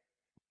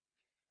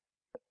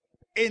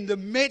 in the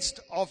midst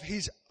of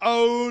his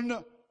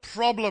own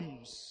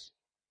problems,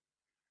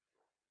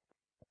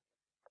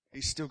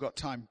 he's still got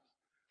time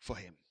for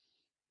him.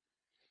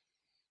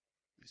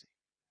 You see?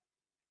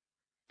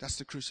 That's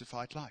the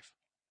crucified life.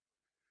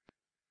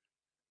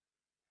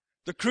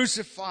 The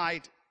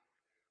crucified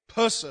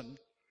person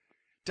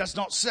does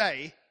not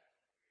say,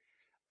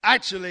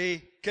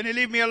 actually, can you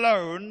leave me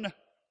alone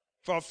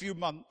for a few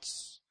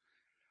months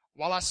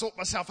while I sort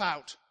myself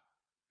out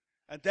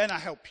and then I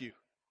help you?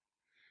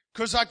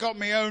 Because I got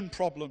my own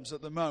problems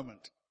at the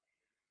moment.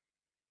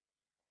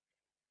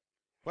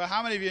 Well,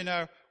 how many of you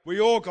know we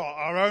all got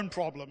our own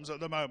problems at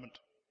the moment?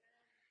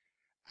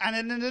 And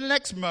in the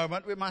next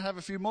moment, we might have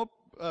a few more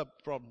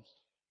problems.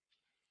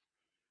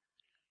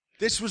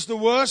 This was the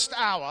worst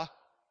hour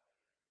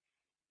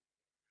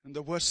and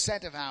the worst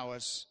set of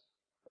hours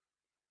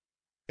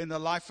in the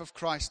life of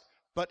Christ.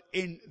 But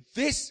in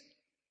this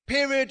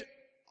period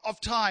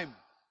of time,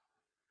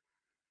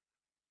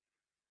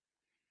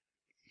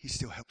 he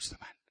still helps the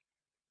man.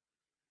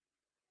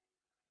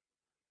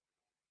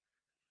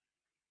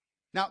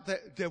 Now,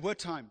 there were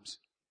times,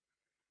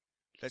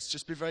 let's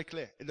just be very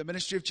clear, in the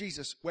ministry of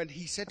Jesus, when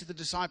he said to the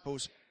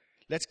disciples,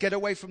 let's get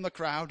away from the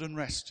crowd and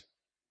rest.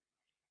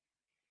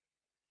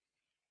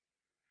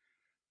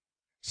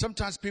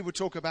 Sometimes people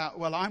talk about,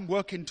 well, I'm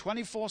working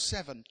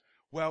 24/7.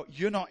 Well,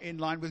 you're not in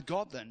line with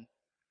God then,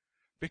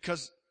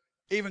 because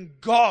even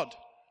God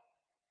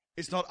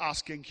is not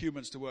asking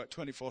humans to work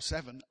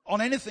 24/7 on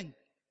anything.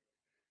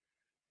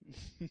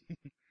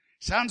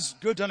 Sounds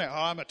good, doesn't it?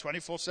 Oh, I'm a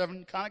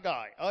 24/7 kind of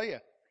guy. Oh, yeah.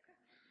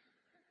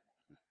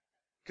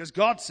 Because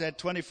God said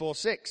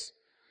 24/6.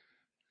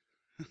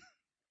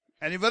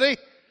 Anybody?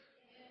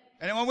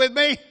 Anyone with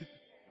me?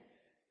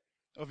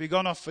 Or have you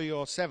gone off for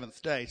your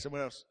seventh day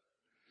somewhere else?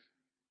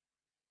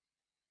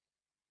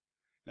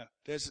 No,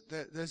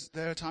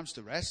 there are times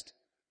to rest.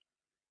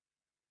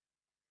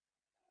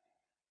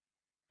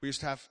 We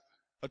used to have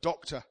a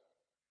doctor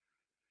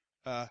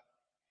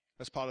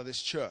as part of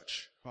this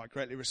church, who I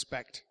greatly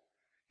respect.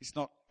 He's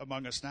not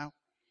among us now.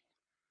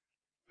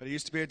 But he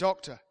used to be a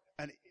doctor.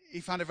 And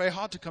he found it very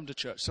hard to come to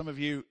church. Some of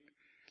you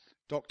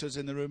doctors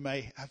in the room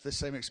may have the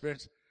same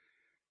experience.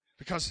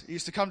 Because he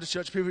used to come to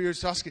church, people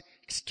used to ask him,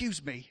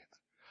 "Excuse me,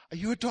 are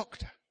you a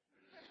doctor?"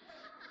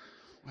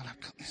 "Well,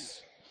 I've got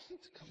this.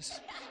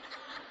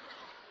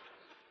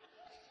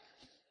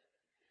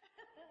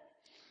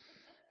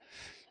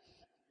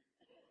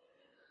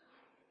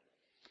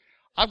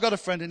 I've got a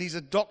friend and he's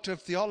a doctor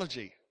of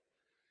theology.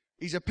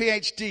 He's a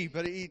PhD,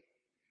 but he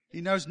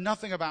knows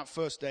nothing about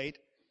first aid.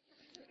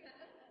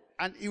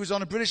 And he was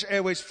on a British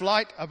Airways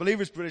flight, I believe it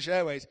was British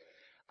Airways,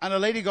 and a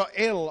lady got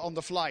ill on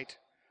the flight.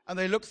 And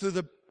they looked through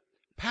the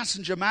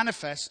passenger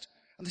manifest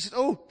and they said,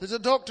 "Oh, there's a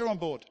doctor on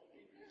board."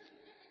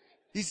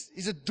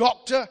 He's a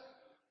doctor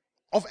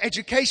of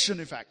education,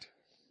 in fact.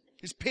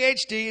 His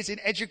PhD is in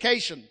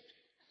education.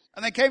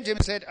 And they came to him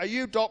and said, "Are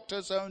you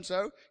Dr.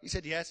 So-and-so?" He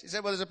said, "Yes." He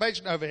said, "Well, there's a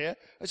patient over here."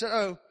 I said,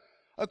 "Oh,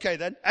 okay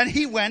then." And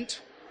he went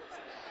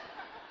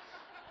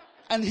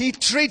and he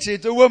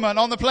treated the woman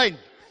on the plane.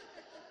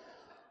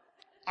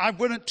 I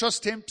wouldn't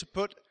trust him to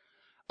put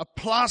a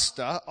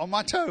plaster on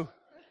my toe.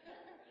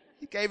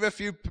 He gave her a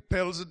few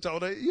pills and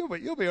told her, you'll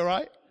be all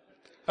right."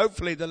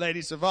 Hopefully the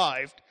lady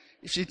survived.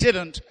 If she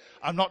didn't,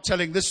 I'm not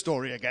telling this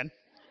story again.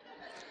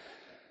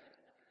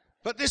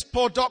 But this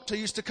poor doctor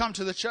used to come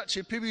to the church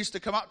and people used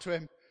to come up to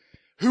him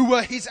who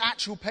were his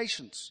actual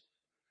patients,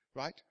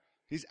 right?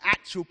 His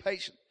actual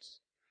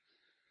patients.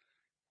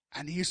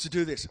 And he used to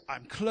do this.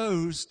 "I'm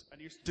closed." And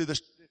he used to do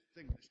this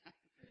thing.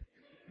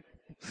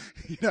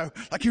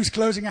 Like he was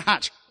closing a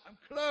hatch. "I'm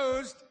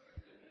closed."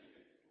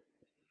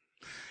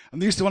 And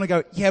they used to want to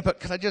go, "Yeah, but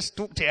can I just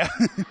talk to you?"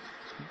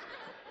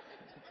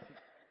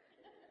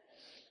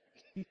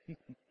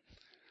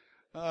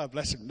 Oh,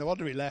 bless him. No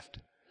wonder he left.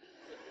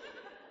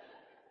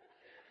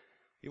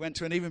 He went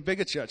to an even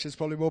bigger church. There's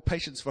probably more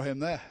patience for him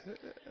there.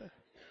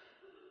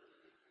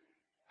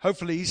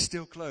 Hopefully he's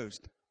still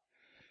closed.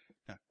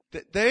 No.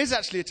 There is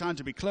actually a time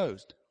to be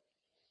closed.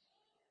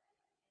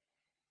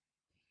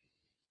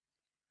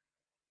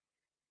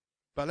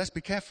 But let's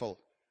be careful.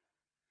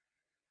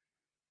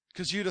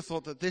 Because you'd have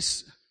thought that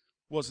this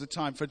was the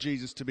time for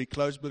Jesus to be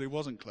closed, but it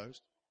wasn't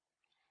closed.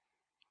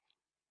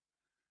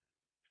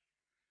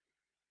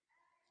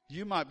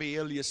 You might be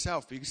ill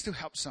yourself, but you can still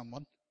help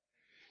someone.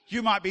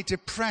 You might be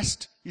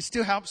depressed, you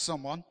still help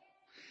someone.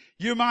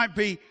 You might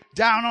be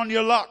down on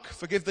your luck,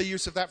 forgive the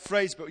use of that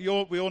phrase, but we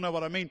all know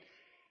what I mean.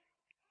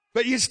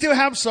 But you still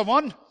help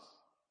someone.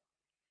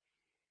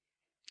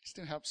 You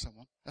still help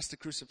someone. That's the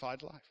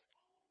crucified life.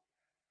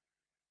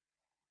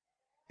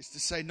 It's to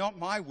say, not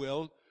my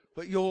will,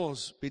 but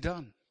yours be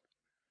done.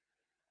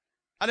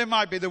 And it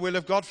might be the will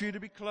of God for you to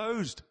be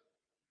closed,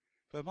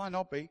 but it might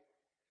not be.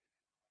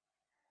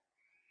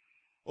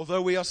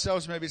 Although we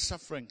ourselves may be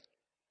suffering,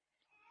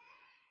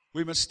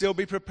 we must still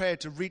be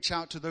prepared to reach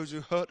out to those who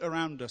hurt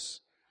around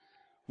us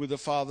with the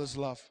Father's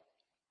love.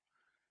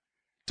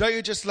 Don't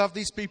you just love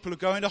these people who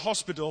go into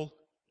hospital,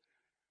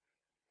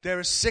 they're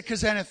as sick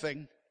as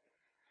anything,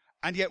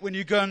 and yet when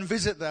you go and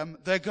visit them,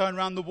 they're going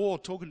around the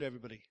ward talking to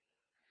everybody.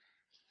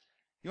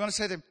 You want to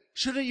say to them,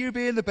 "Shouldn't you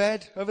be in the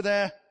bed over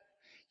there?"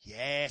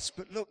 "Yes,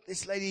 but look,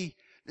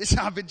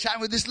 I've been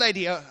chatting with this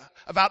lady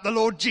about the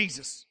Lord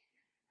Jesus.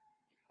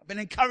 I've been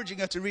encouraging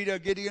her to read her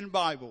Gideon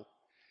Bible."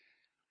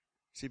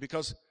 See,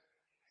 because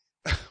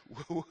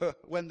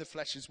when the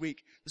flesh is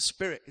weak, the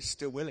spirit is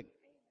still willing.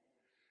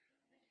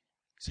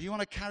 So you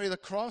want to carry the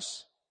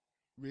cross?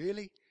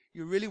 Really?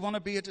 You really want to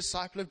be a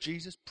disciple of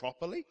Jesus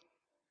properly?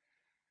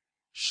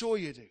 Sure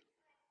you do.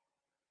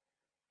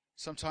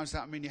 Sometimes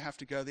that means you have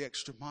to go the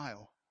extra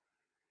mile,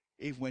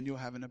 even when you're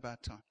having a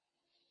bad time.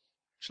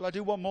 Shall I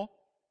do one more?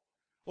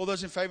 All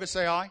those in favour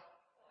say aye.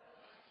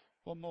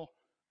 One more.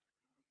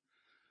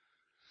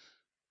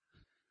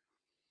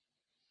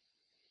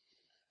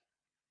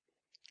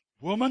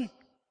 Woman,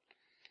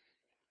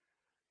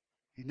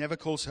 he never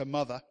calls her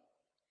mother.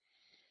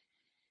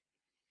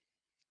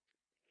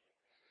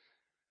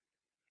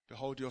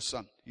 Behold your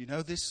son. You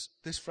know this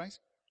phrase?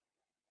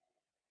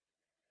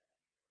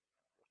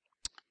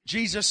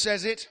 Jesus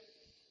says it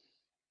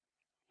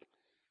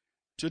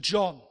to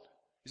John.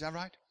 Is that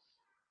right?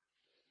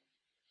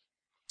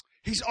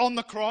 He's on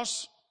the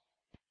cross.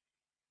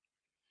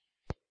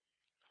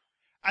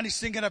 And he's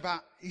thinking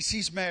about, he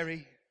sees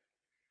Mary,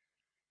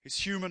 his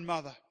human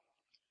mother.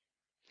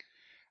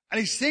 And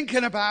he's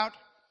thinking about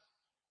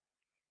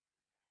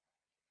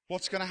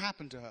what's going to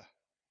happen to her.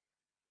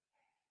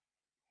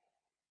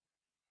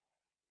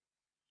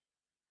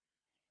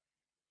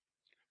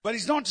 But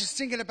he's not just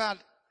thinking about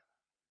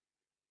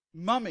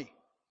Mummy.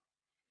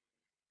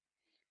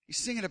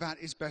 He's thinking about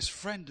his best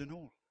friend and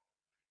all,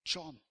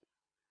 John.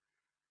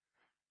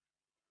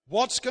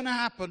 What's going to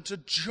happen to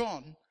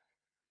John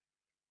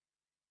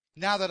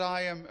now that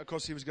I am, of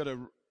course he was going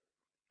to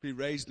be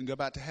raised and go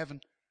back to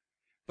heaven.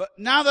 But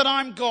now that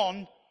I'm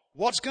gone,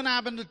 what's going to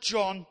happen to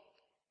John?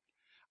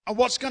 And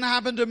what's going to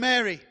happen to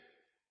Mary?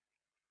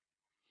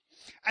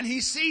 And he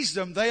sees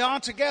them, they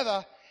are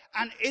together,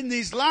 and in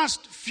these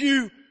last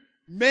few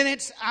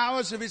minutes,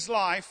 hours of his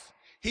life,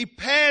 he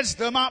pairs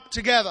them up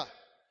together.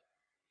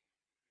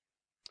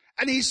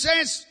 And he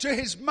says to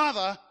his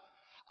mother,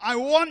 I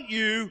want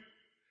you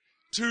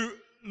to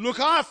look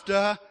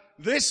after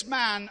this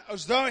man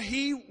as though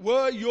he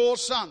were your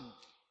son.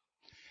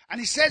 And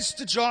he says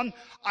to John,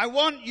 I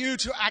want you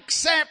to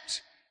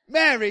accept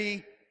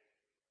Mary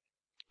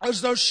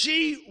as though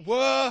she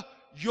were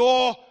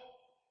your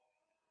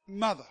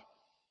mother.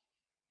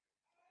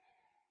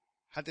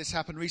 Had this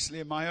happen recently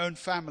in my own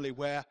family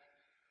where,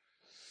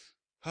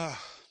 a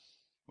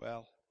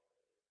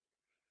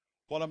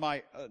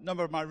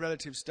number of my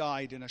relatives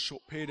died in a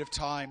short period of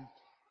time.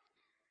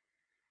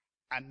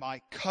 And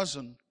my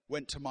cousin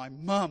went to my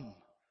mum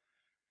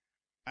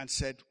and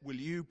said, will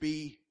you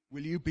be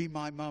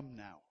my mum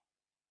now?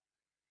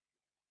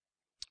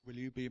 Will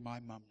you be my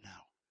mum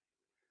now?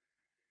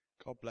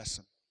 God bless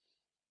him.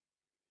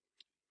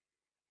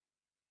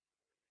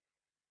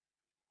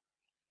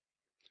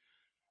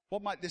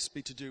 What might this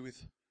be to do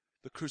with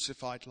the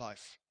crucified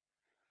life?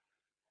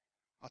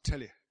 I'll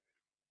tell you.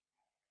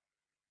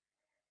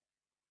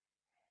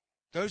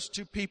 Those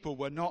two people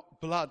were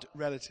not blood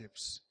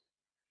relatives.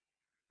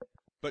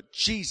 But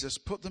Jesus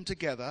put them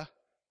together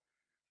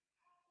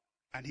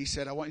and he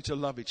said, I want you to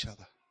love each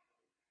other.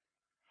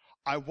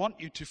 I want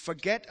you to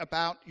forget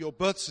about your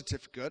birth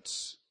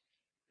certificates.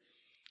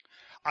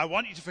 I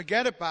want you to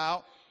forget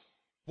about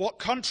what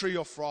country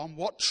you're from,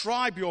 what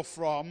tribe you're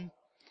from,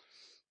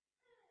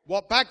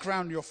 what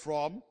background you're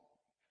from.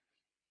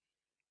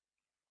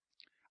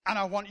 And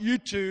I want you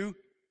to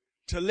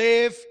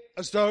live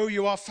as though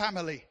you are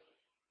family.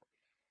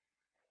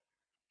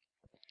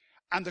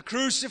 And the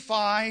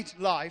crucified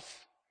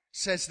life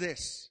says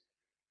this: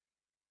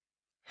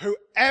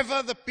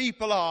 whoever the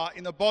people are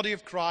in the body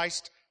of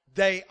Christ,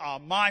 they are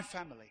my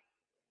family.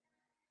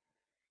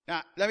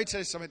 Now, let me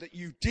tell you something that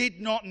you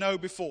did not know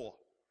before.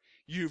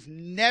 You've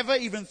never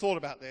even thought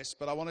about this,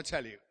 but I want to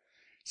tell you.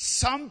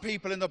 Some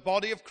people in the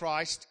body of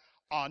Christ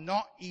are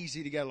not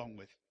easy to get along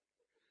with.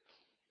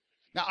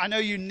 Now, I know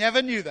you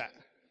never knew that.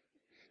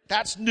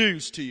 That's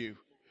news to you.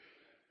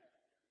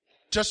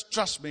 Just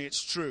trust me,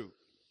 it's true.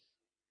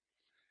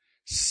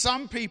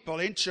 Some people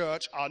in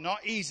church are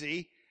not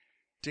easy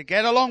to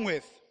get along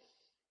with.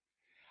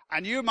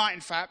 And you might,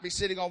 in fact, be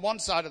sitting on one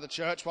side of the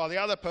church while the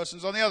other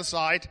person's on the other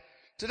side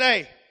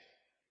today.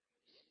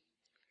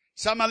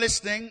 Some are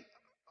listening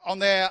on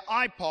their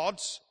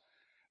iPods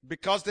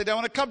because they don't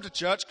want to come to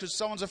church because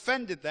someone's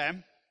offended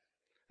them.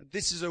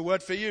 This is a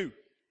word for you.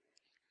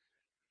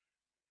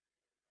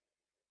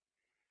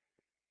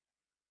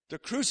 The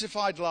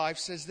crucified life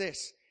says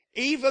this: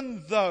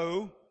 even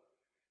though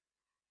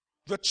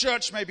the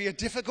church may be a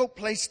difficult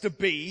place to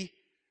be,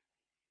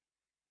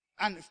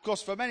 and of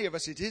course for many of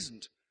us it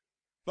isn't,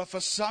 but for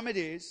some it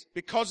is,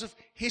 because of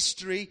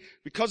history,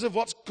 because of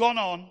what's gone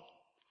on,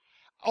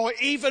 or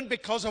even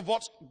because of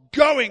what's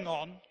going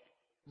on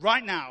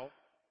right now,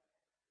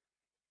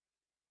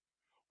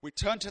 we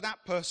turn to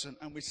that person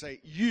and we say,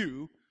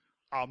 you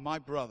are my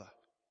brother,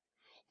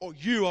 or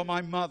you are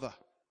my mother,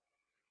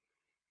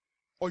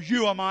 or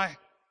you are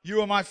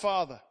my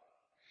father.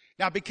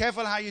 Now be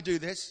careful how you do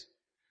this.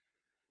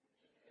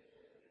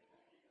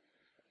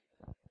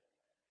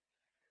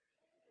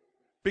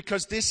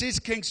 Because this is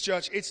King's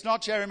Church. It's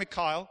not Jeremy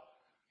Kyle.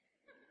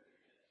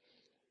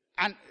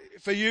 And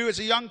for you as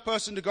a young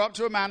person to go up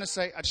to a man and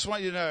say, I just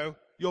want you to know,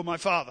 you're my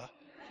father,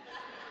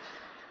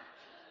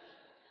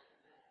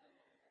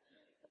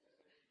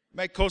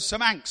 may cause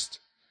some angst.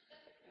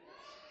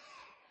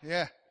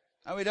 Yeah.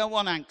 And we don't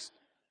want angst.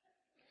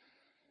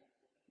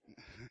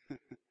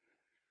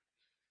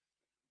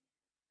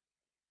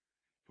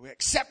 We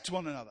accept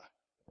one another.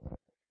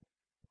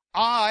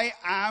 I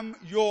am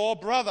your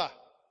brother.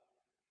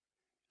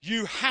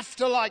 You have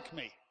to like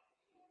me.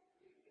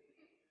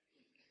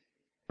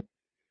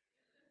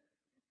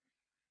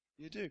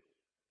 You do.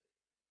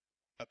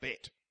 A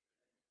bit.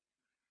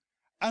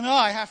 And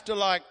I have to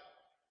like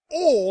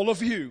all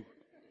of you.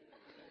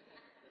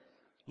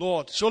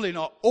 Lord, surely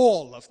not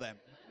all of them.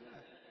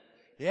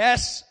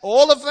 Yes,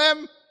 all of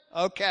them?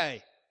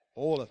 Okay,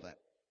 all of them.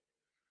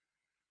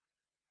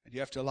 And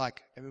you have to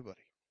like everybody.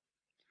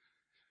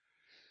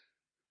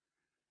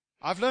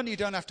 I've learned you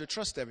don't have to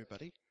trust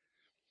everybody.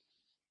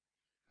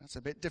 That's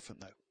a bit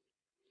different, though.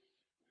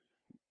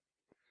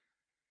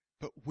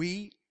 But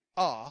we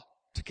are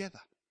together.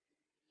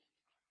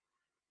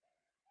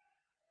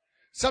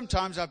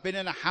 Sometimes I've been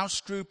in a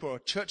house group or a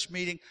church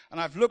meeting and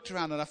I've looked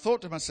around and I've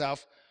thought to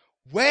myself,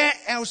 where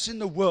else in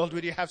the world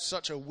would you have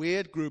such a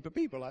weird group of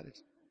people like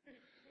this?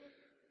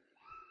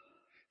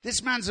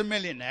 This man's a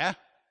millionaire.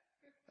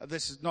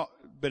 This has not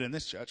been in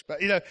this church, but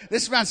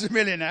this man's a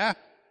millionaire.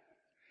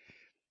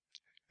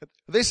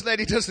 This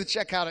lady does the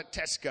checkout at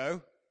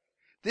Tesco.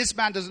 This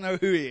man doesn't know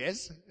who he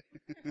is.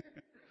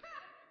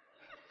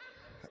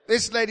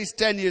 This lady's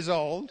 10 years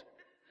old.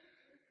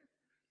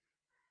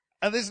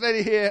 And this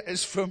lady here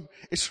is from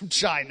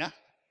China.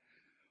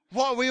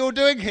 What are we all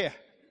doing here?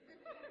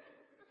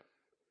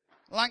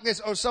 Like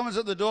this. Oh, someone's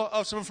at the door.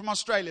 Oh, someone from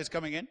Australia is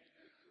coming in.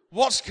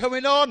 What's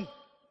going on?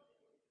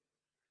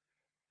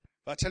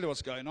 But I tell you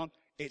what's going on.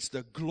 It's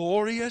the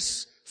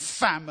glorious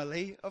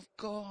family of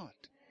God.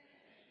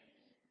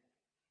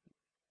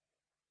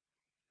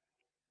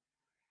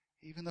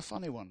 even the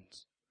funny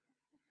ones,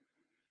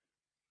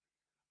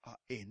 are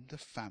in the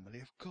family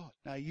of God.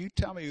 Now you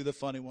tell me who the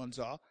funny ones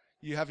are.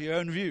 You have your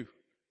own view.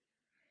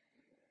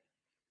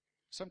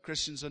 Some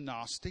Christians are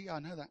nasty, I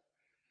know that.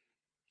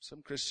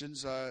 Some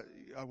Christians, I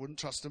wouldn't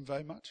trust them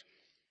very much.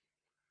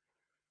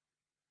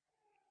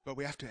 But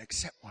we have to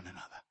accept one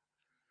another.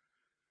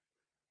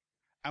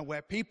 And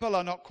where people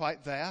are not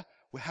quite there,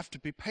 we have to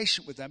be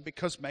patient with them,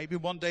 because maybe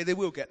one day they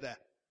will get there.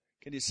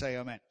 Can you say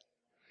amen?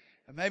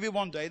 And maybe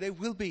one day they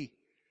will be,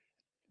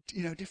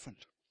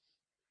 different.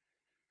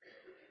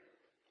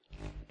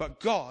 But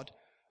God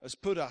has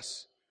put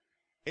us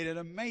in an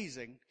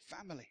amazing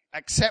family,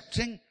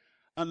 accepting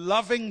and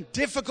loving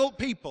difficult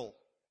people,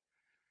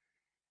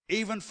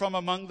 even from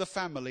among the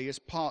family, is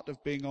part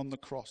of being on the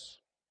cross.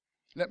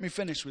 Let me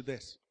finish with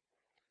this.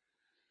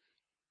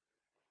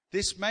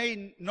 This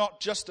may not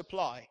just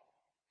apply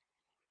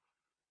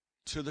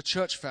to the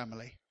church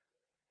family.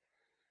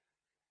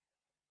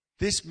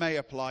 This may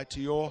apply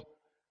to your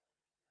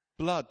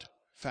blood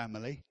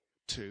family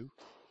too.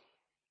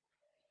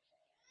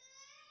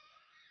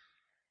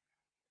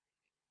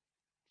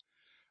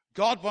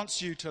 God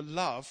wants you to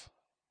love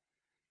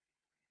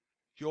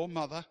your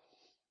mother,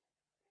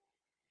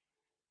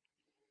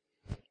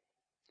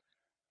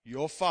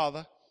 your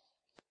father,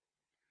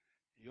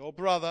 your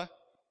brother,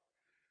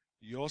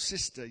 your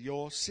sister,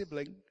 your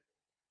sibling.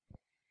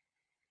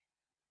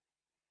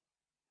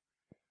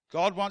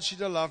 God wants you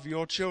to love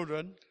your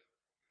children.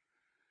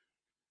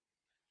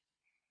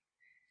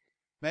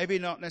 Maybe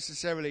not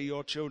necessarily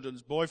your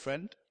children's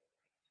boyfriend.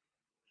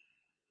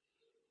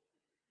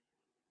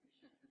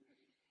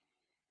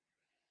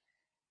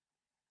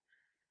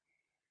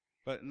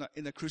 But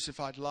in the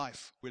crucified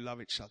life, we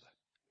love each other.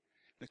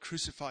 In the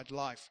crucified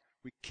life,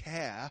 we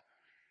care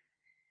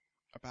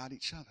about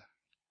each other.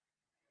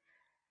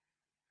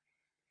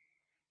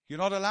 You're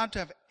not allowed to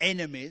have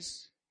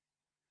enemies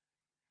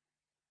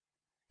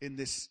in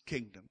this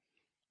kingdom.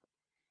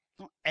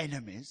 Not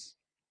enemies.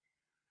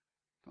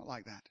 Not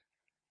like that.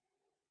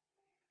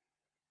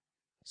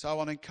 So I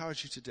want to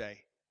encourage you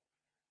today.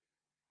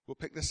 We'll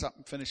pick this up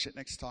and finish it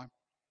next time.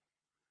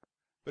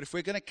 But if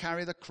we're going to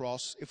carry the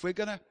cross, if we're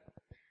going to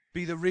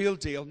be the real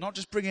deal, not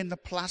just bring in the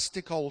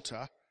plastic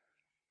altar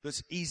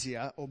that's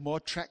easier or more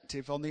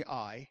attractive on the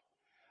eye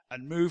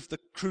and move the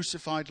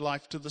crucified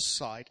life to the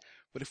side,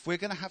 but if we're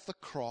going to have the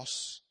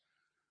cross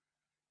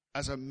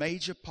as a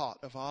major part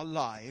of our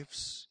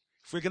lives,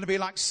 if we're going to be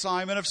like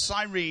Simon of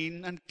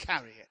Cyrene and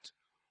carry it,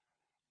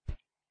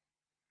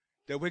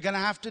 then we're going to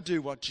have to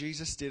do what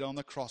Jesus did on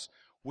the cross.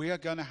 We are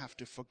going to have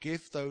to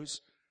forgive those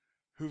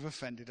who've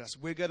offended us.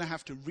 We're going to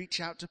have to reach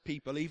out to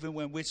people even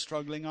when we're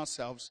struggling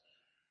ourselves.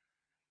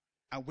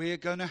 And we're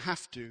going to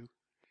have to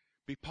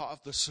be part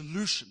of the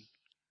solution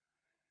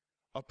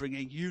of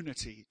bringing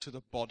unity to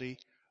the body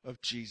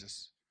of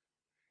Jesus.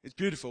 It's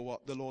beautiful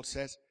what the Lord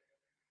says.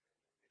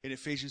 In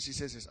Ephesians, he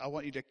says this: I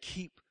want you to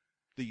keep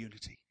the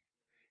unity.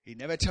 He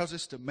never tells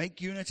us to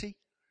make unity.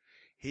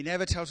 He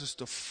never tells us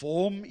to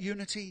form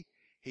unity.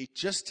 He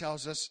just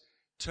tells us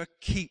to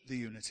keep the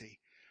unity,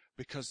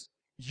 because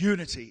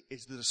unity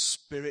is the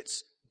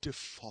Spirit's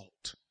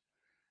default.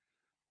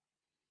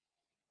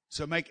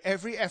 So make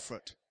every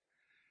effort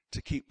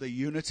to keep the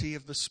unity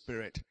of the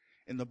Spirit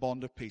in the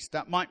bond of peace.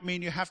 That might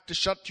mean you have to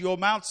shut your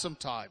mouth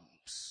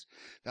sometimes.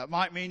 That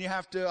might mean you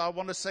have to, I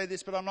want to say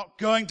this, but I'm not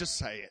going to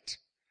say it.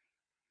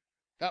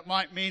 That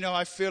might mean,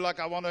 I feel like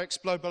I want to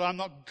explode, but I'm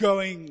not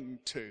going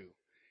to.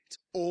 It's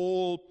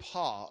all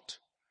part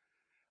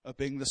of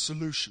being the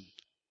solution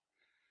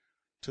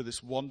to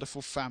this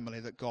wonderful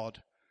family that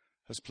God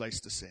has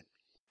placed us in.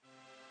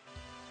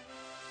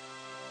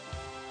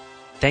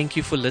 Thank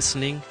you for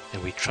listening,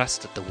 and we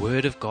trust that the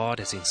Word of God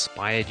has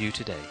inspired you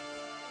today.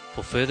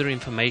 For further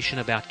information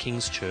about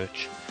King's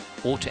Church,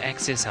 or to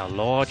access our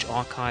large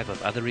archive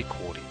of other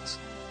recordings,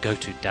 go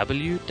to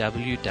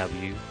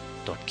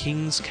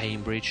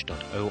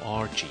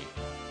www.kingscambridge.org.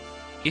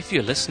 If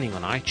you're listening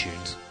on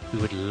iTunes, we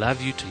would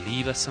love you to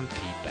leave us some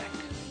feedback.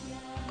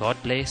 God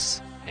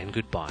bless and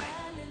goodbye.